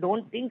care of.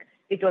 Don't think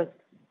it was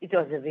it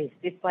was a waste.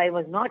 If I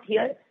was not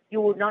here,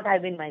 you would not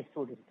have been my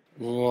student.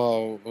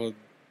 Wow,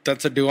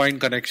 that's a divine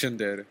connection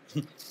there.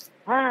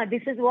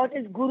 This is what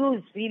is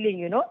Guru's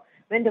feeling,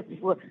 When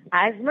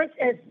as much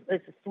as a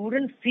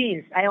student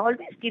feels, I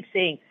always keep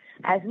saying,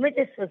 as much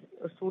as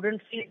a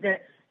student feels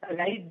that a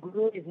right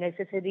Guru is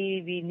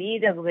necessary, we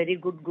need a very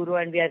good Guru,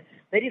 and we are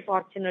very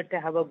fortunate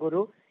to have a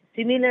Guru.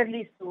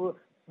 Similarly,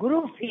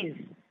 Guru feels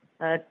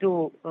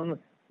to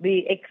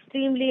be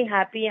extremely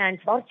happy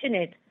and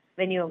fortunate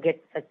when you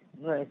get such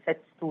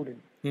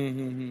students.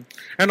 Mm-hmm.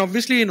 And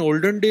obviously, in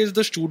olden days,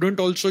 the student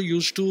also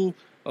used to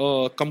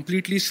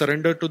completely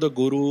surrender to the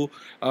guru.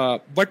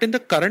 But in the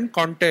current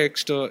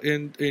context,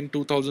 in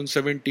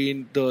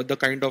 2017, the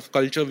kind of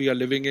culture we are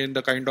living in,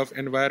 the kind of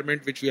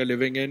environment which we are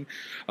living in,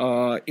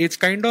 it's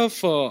kind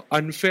of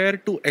unfair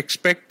to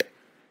expect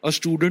a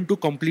student to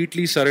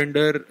completely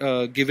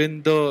surrender,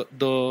 given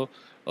the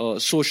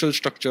social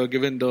structure,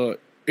 given the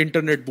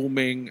internet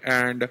booming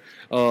and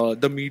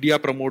the media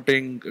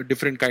promoting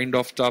different kind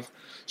of stuff.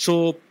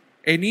 So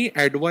any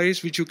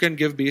advice which you can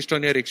give based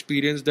on your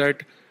experience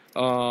that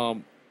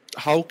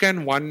how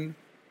can one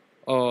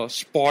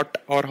spot,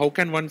 or how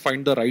can one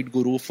find the right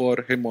guru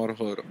for him or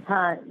her?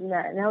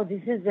 Now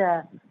this is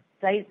a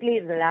slightly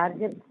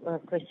larger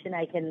question.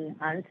 I can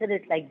answer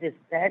it like this,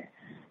 that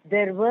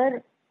there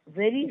were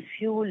very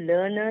few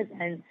learners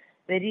and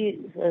very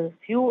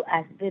few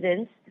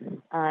aspirants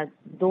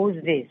those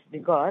days,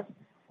 because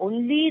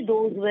only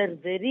those were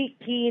very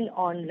keen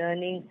on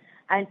learning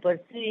and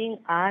pursuing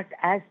art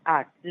as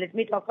art. Let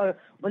me talk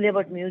only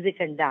about music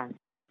and dance.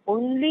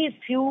 Only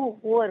few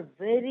who were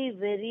very,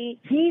 very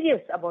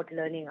serious about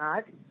learning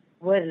art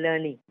were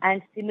learning.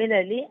 And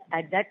similarly,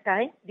 at that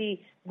time, the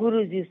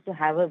gurus used to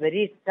have a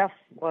very tough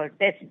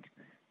test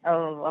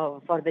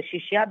for the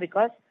shishya,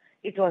 because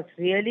it was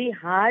really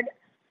hard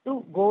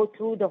to go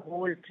through the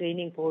whole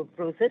training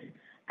process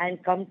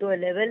and come to a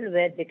level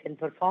where they can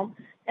perform.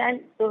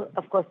 And so,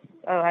 of course,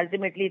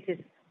 ultimately it is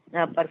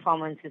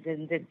performances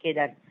in this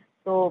Kedar.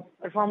 So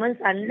performance,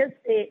 unless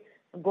they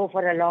go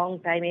for a long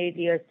time, 8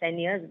 years, 10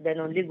 years, then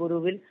only Guru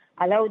will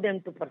allow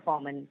them to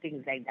perform and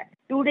things like that.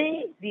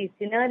 Today, the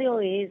scenario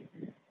is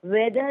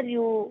whether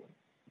you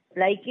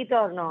like it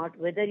or not,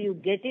 whether you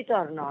get it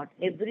or not,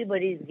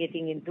 everybody is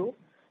getting into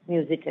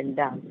music and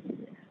dance.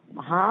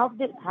 Half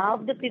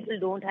the people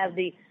don't have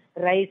the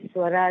right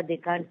swara, they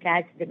can't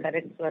catch the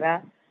correct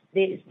swara.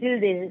 They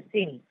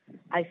sing.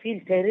 I feel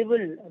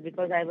terrible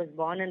because I was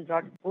born and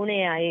brought in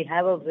Pune.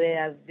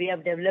 We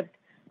have developed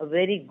a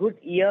very good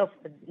ear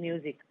for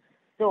music.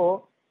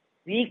 So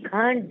we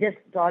can't just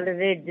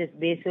tolerate this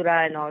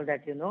Besura and all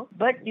that,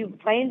 But you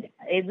find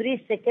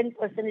every second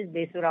person is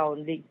Besura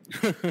only.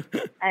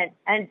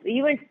 and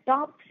even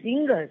top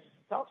singers,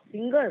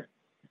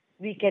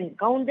 we can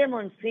count them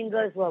on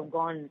fingers who have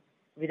gone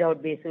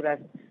without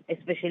Besuras,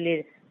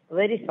 especially,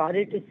 very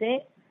sorry to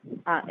say,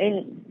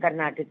 in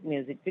Carnatic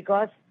music,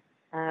 because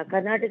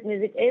Carnatic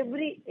music,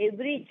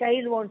 every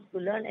child wants to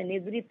learn and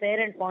every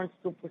parent wants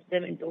to push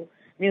them into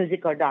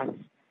music or dance.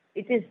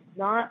 It is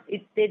not,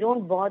 they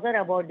don't bother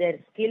about their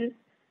skill,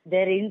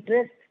 their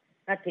interest,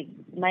 nothing.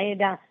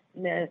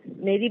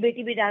 मेरी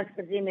बेटी भी dance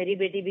करती है, मेरी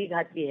बेटी भी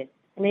गाती है,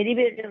 मेरी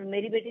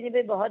बेटी ने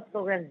भी बहुत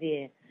प्रोग्राम्स दिए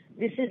हैं.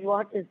 This is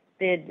what is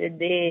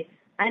they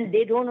and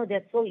they don't know.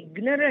 They're so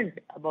ignorant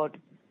about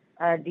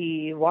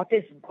what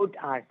is good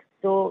art.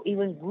 So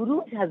even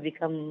gurus have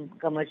become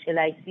commercial.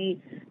 I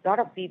see a lot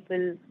of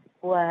people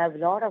who have a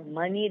lot of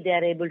money, they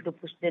are able to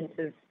push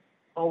themselves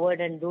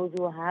forward, and those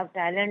who have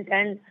talent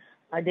and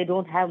they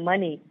don't have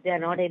money, they are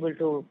not able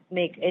to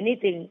make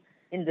anything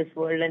in this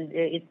world, and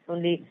it's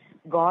only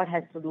God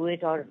has to do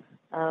it, or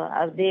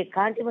they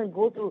can't even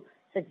go to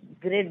such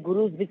great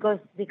gurus because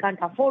they can't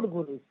afford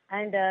gurus.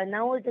 And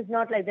now it is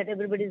not like that.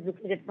 Everybody is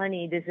looking at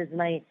money. This is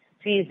my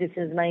fees, this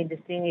is my this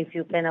thing. If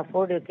you can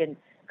afford, you can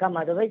come.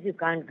 Otherwise, you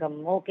can't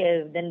come.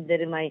 Okay, then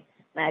there is my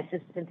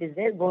assistant is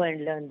there. Go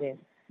and learn there.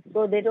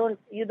 So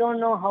you don't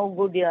know how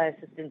good your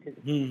assistant is.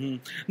 Mm-hmm.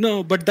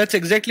 No, but that's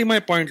exactly my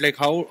point. Like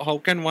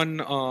how can one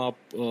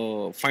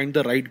find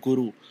the right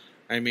guru?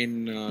 I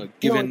mean,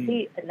 given. No,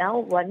 see, now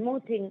one more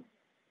thing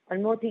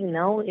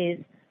now is,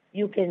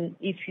 you can,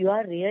 if you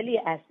are really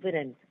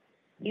aspirant,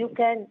 you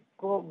can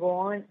go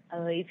on.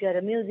 If you are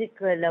a music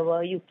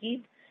lover, you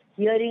keep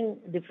hearing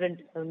different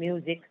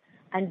music,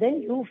 and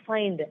then you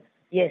find,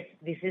 yes,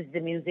 this is the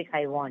music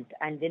I want,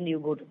 and then you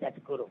go to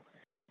that guru.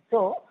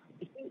 So,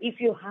 if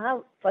you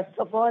have, first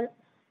of all,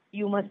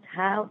 you must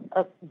have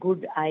a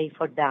good eye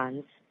for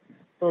dance,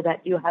 so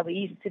that you have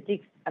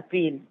aesthetic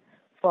appeal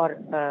for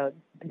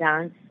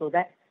dance, so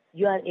that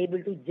you are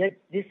able to judge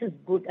this is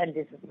good and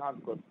this is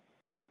not good.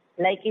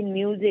 Like in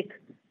music,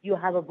 you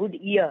have a good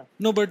ear.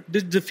 No, but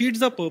this defeats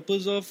the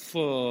purpose of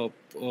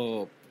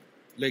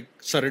like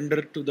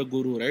surrender to the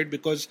guru, right?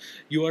 Because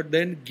you are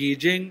then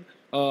gauging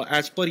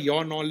as per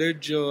your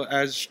knowledge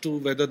as to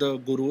whether the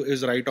guru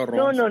is right or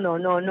wrong.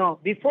 No.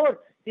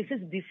 This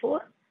is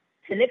before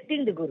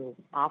selecting the guru.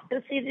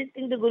 After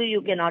selecting the guru,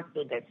 you cannot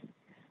do that.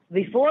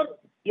 Before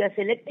you are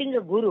selecting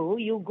a guru,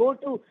 you go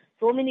to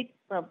so many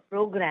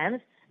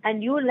programs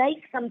and you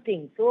like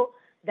something. So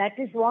that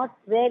is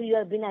where you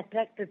have been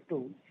attracted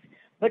to.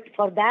 But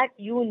for that,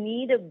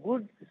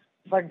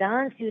 for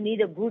dance, you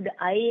need a good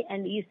eye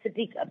and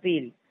aesthetic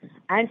appeal.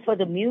 And for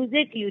the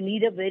music, you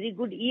need a very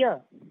good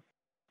ear.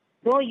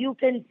 So you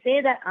can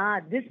say that,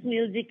 this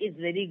music is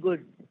very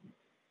good.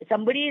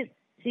 Somebody is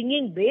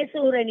singing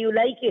Besur and you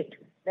like it.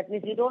 That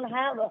means you don't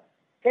have a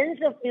sense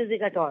of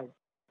music at all.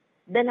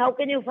 Then how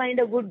can you find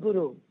a good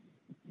guru?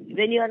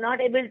 When you are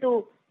not able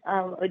to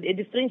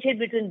differentiate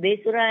between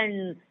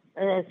Besura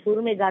and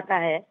Sur Mein Gata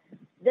Hai,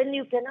 then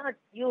you cannot,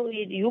 you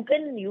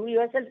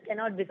yourself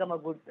cannot become a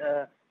good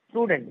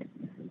student.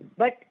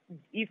 But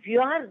if you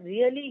are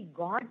really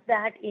got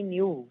that in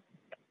you,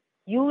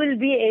 you will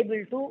be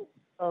able to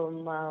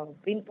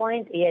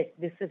pinpoint, yes,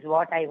 this is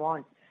what I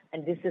want,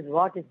 and this is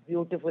what is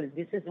beautiful,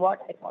 this is what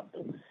I want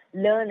to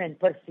learn and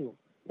pursue.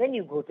 Then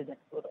you go to that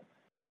guru.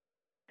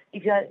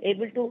 If you are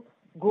able to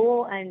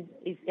go and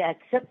if he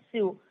accepts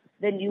you,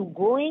 then you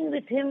going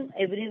with him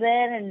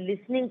everywhere and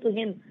listening to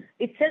him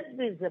itself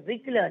is a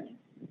big learning,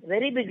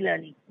 very big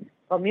learning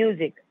for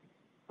music.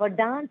 For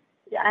dance,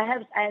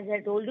 as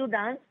I told you,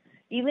 dance,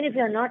 even if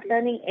you are not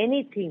learning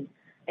anything,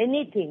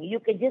 you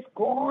can just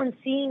go on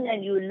seeing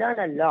and you will learn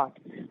a lot.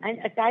 And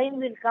a time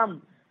will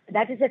come,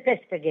 that is a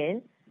test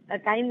again, a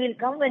time will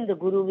come when the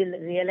guru will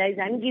realize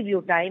and give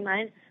you time,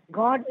 and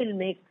God will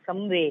make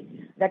some way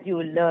that you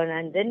will learn,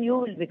 and then you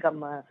will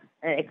become an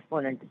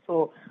exponent.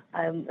 So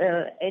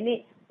there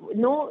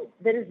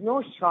is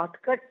no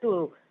shortcut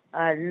to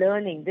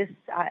learning. This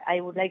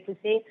I would like to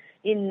say,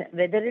 in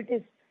whether it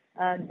is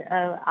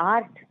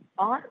art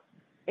or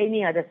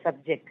any other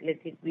subject, let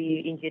it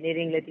be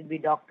engineering, let it be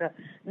doctor,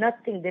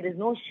 nothing. There is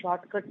no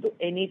shortcut to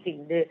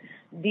anything. The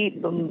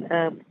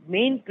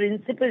main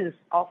principles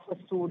of a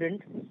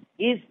student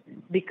is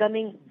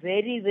becoming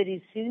very,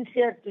 very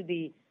sincere to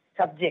the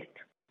subject,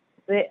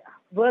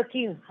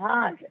 working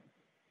hard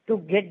to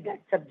get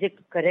that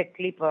subject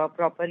correctly,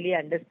 properly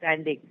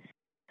understanding.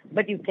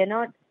 But you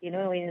cannot,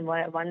 in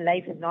one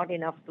life is not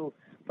enough to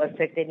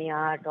perfect any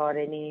art or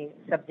any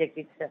subject.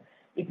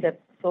 It's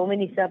so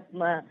many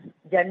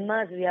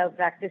janmas we have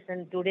practiced,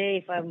 and today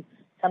if I'm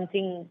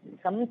something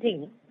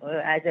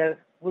as a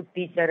good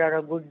teacher or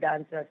a good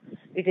dancer,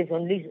 it is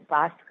only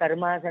past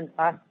karmas and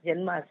past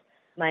janmas.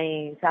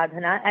 My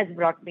sadhana has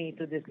brought me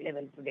to this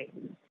level today.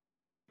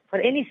 For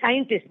any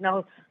scientist,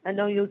 now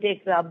you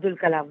take Abdul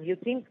Kalam, you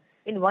think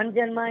in one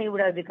janma he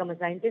would have become a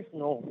scientist?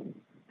 No.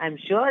 I'm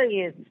sure he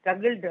has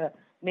struggled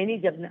many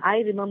janmas. I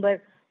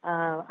remember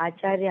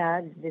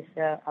Acharya,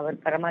 our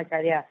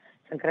Paramacharya,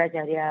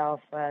 Shankaracharya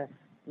of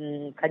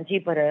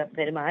Kanchi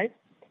Perumal,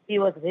 he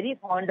was very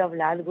fond of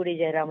Lalgudi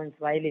Jayaraman's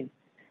violin.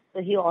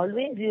 So he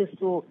always used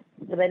to,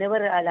 whenever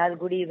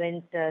Lalgudi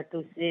went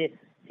to see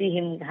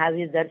him have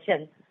his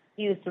darshan,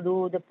 he used to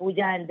do the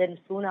puja, and then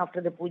soon after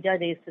the puja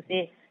they used to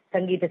say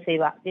Sangeeta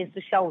Seva. They used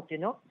to shout,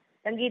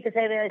 Sangeeta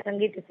Seva,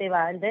 Sangeeta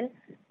Seva. And then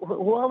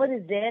whoever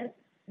is there,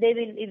 they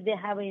will, if they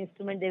have an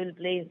instrument, they will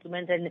play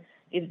instrument, and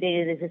if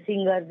there is a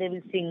singer, they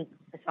will sing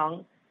a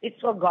song. It's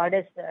for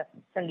goddess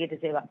Sangeeta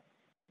Seva.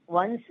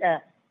 Once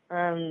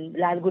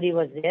Lalgudi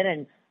was there,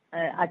 and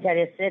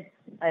Acharya said,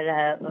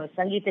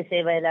 Sangeeta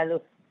Seva, Lalu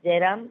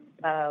Jairam,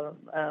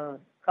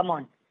 come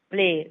on,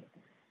 play.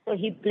 So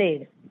he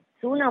played.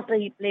 Soon after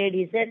he played,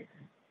 he said,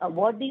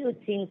 what do you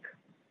think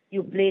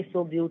you play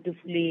so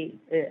beautifully,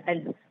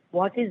 and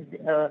what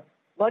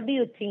do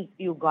you think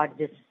you got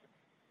this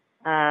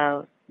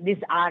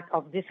art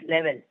of this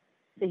level?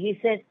 So he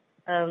said,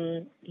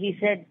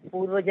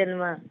 Purva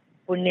Janma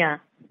Punya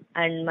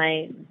and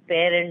my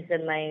parents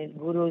and my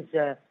guru's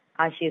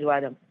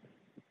Ashirvadam.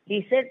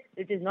 He said,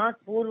 it is not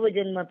Purva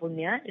Janma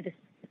Punya, it is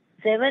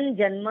 7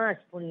 Janmas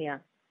Punya.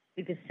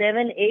 It is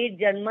 7, 8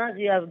 Janmas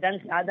you have done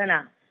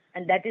sadhana,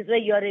 and that is why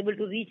you are able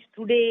to reach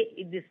today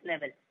in this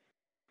level.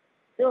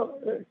 So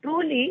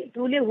truly,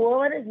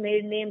 whoever has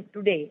made name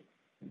today,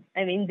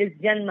 this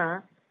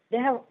Janma, they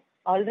have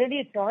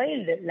already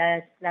toiled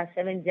last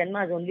 7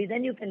 Janmas only,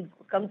 then you can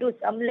come to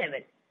some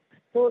level.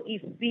 So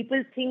if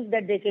people think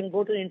that they can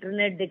go to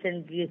internet, they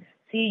can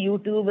see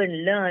YouTube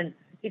and learn,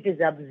 it is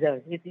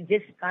absurd. If you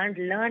just can't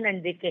learn,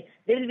 and they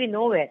will be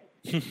nowhere.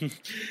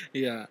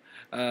 Yeah,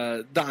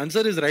 the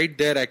answer is right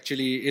there.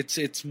 Actually,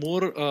 it's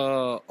more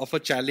of a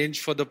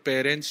challenge for the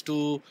parents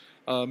to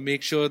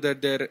make sure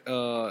that their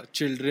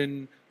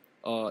children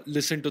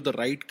listen to the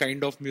right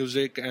kind of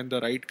music and the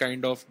right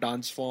kind of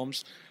dance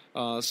forms,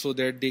 so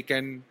that they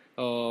can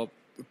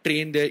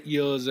train their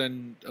ears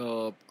and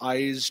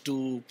eyes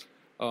to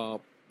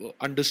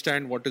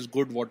understand what is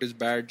good, what is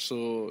bad.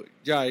 So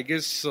yeah, I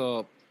guess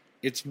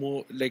it's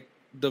more like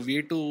the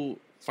way to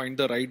find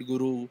the right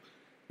guru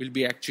will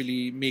be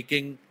actually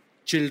making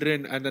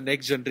children and the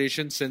next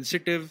generation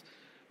sensitive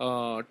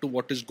to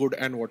what is good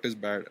and what is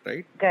bad,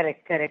 right?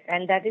 Correct.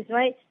 And that is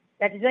why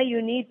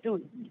you need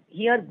to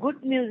hear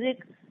good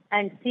music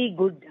and see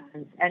good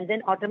dance, and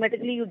then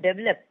automatically you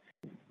develop.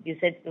 You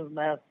said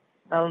Bhimsen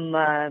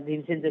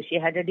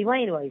Joshi had a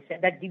divine voice.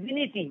 That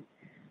divinity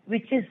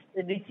which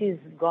is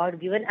God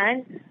given,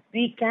 and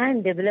we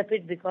can develop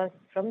it because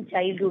from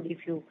childhood,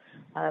 if you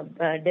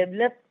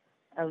develop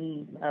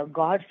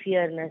God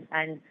fearness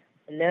and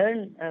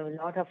learn a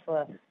lot of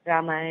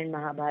Ramayana,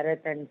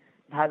 Mahabharata, and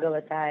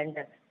Bhagavata, and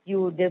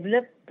you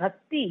develop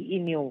bhakti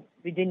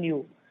within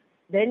you,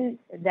 then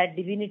that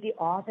divinity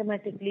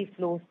automatically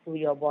flows through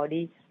your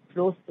body,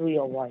 flows through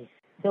your voice.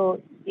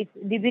 So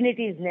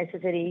divinity is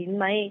necessary. In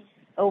my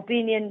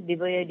opinion,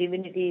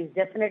 divinity is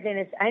definitely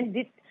necessary, and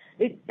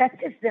it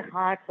touches the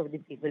hearts of the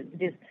people.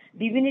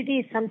 Divinity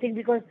is something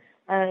because,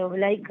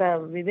 like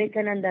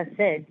Vivekananda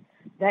said,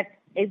 that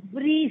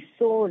every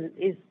soul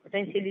is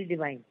potentially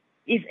divine.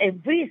 If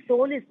every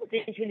soul is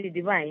potentially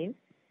divine,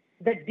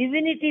 the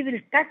divinity will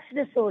touch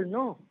the soul,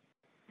 no?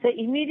 So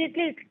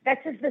immediately it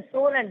touches the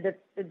soul, and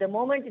the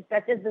moment it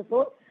touches the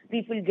soul,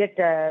 people get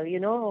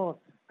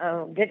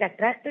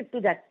attracted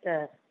to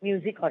that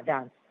music or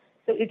dance.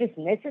 So it is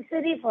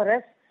necessary for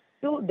us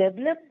to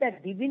develop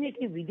that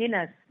divinity within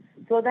us,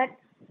 so that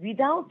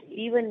without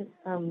even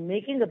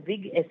making a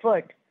big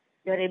effort,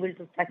 you are able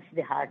to touch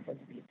the hearts of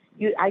the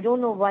people. I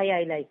don't know why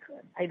I like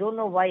her. I don't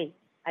know why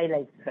I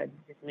like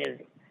this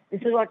music.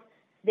 This is what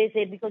they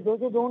say, because those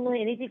who don't know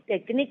anything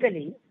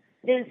technically,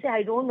 they'll say,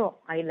 I don't know,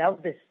 I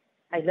love this.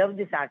 I love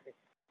this artist.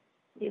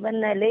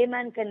 Even a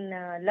layman can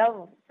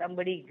love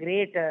somebody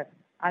great.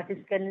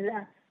 Artist can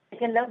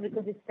love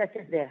because it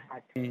touches their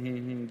heart.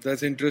 Mm-hmm.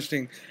 That's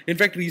interesting. In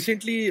fact,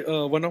 recently,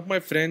 one of my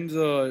friends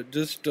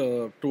just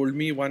told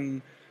me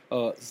one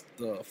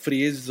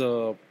phrase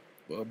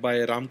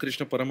by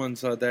Ramakrishna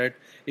Paramahansa, that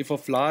if a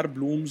flower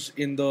blooms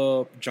in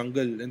the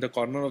jungle, in the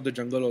corner of the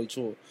jungle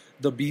also,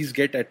 the bees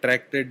get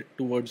attracted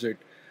towards it.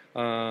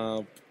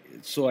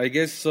 So I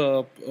guess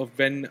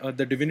when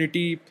the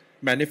divinity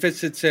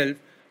manifests itself,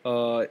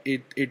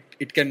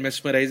 it can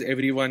mesmerize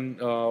everyone,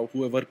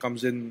 whoever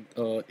comes in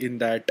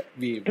that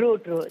wave.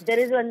 True. There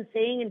is one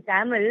saying in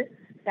Tamil,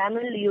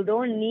 you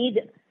don't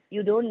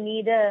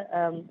need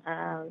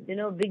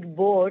a big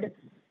board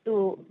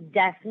to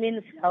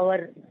jasmine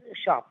flower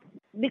shop,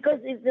 because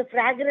it's the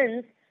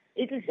fragrance.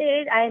 It will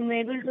say, I am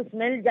able to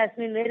smell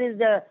jasmine. Where is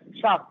the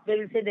shop? They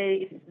will say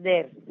it's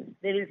there.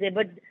 They will say,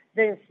 but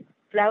the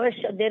flower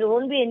shop, there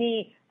won't be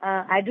any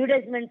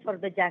advertisement for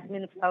the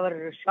jasmine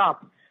flower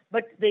shop.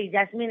 But the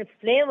jasmine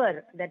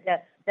flavor,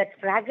 that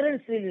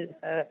fragrance will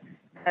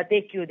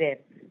take you there.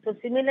 So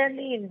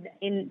similarly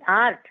in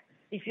art,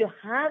 if you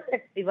have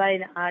that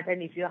divine art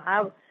and if you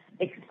have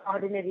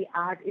extraordinary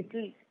art,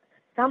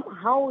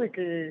 somehow it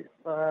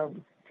will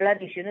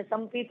flourish.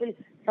 Some people,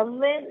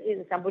 somewhere,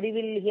 somebody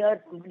will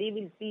hear, somebody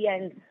will see,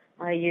 and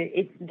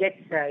it gets,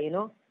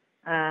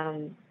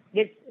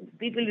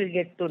 people will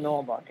get to know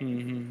about it.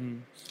 Mm-hmm.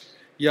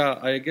 Yeah,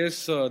 I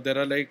guess there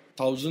are like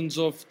thousands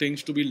of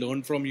things to be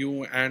learned from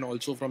you and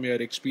also from your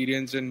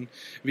experience, and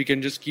we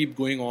can just keep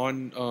going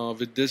on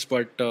with this.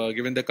 But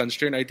given the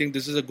constraint, I think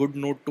this is a good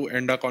note to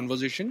end our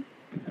conversation.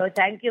 So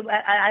thank you.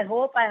 I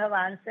hope I have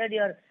answered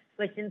your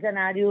questions, and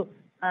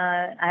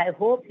I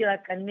hope you are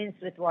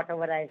convinced with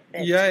whatever I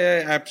said.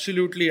 Yeah,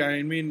 absolutely.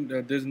 I mean,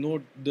 there's no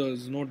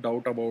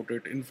doubt about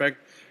it. In fact,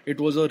 it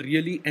was a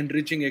really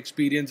enriching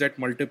experience at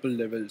multiple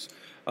levels.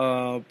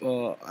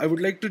 I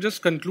would like to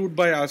just conclude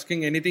by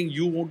asking anything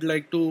you would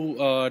like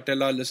to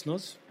tell our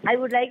listeners. I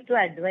would like to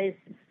advise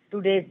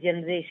today's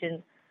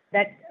generation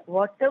that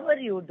whatever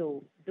you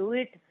do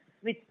it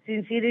with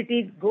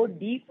sincerity, go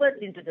deeper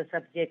into the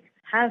subject,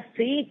 have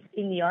faith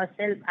in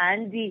yourself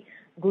and the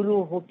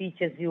guru who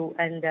teaches you,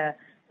 and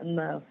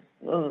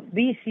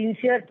be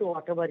sincere to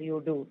whatever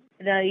you do.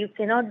 You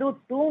cannot do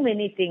too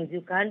many things.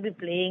 You can't be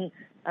playing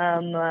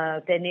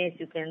tennis,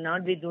 you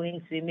cannot be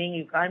doing swimming,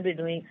 you can't be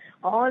doing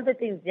all the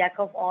things, jack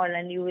of all,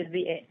 and you'll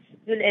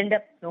end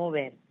up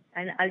nowhere.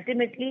 And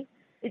ultimately,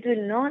 it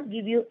will not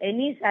give you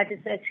any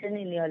satisfaction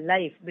in your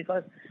life,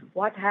 because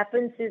what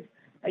happens is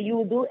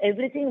you do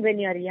everything when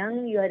you are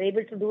young, you are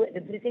able to do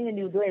everything and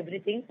you do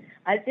everything.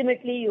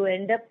 Ultimately, you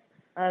end up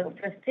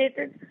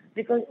frustrated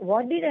because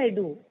what did I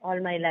do all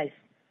my life?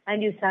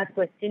 And you start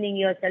questioning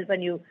yourself,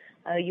 and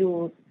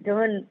you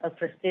turn a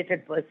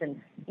frustrated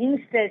person.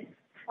 Instead,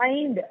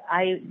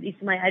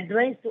 it's my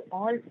advice to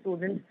all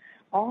students,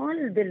 all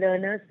the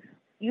learners,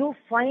 you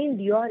find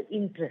your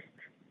interest.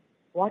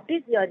 What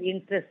is your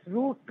interest,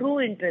 true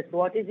interest?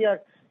 What is your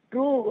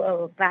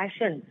true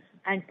passion?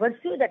 And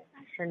pursue that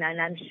passion,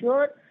 and I'm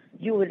sure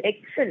you will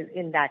excel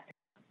in that.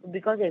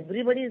 Because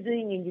everybody is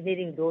doing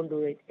engineering, don't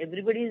do it.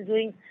 Everybody is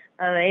doing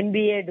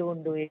MBA,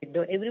 don't do it.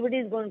 Everybody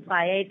is going for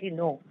IIT,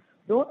 no.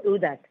 Don't do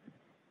that.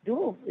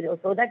 Do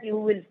so that you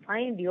will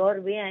find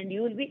your way, and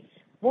you will be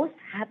most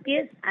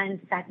happiest and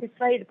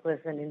satisfied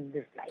person in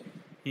this life.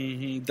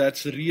 Mm-hmm.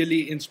 That's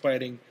really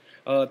inspiring.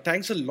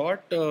 Thanks a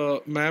lot,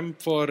 ma'am,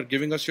 for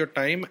giving us your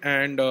time,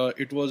 and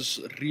it was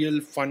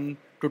real fun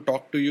to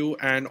talk to you,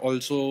 and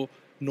also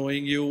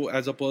knowing you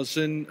as a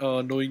person,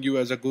 knowing you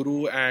as a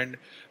guru, and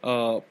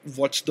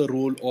what's the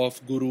role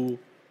of guru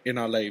in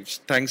our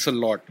lives. Thanks a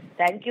lot.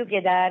 Thank you,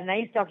 Kedar.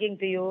 Nice talking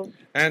to you.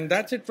 And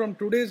that's it from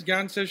today's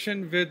Gyan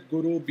session with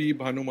Guru B.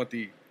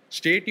 Bhanumati.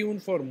 Stay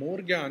tuned for more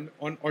Gyan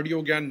on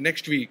Audio Gyan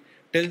next week.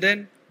 Till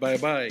then, bye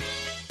bye.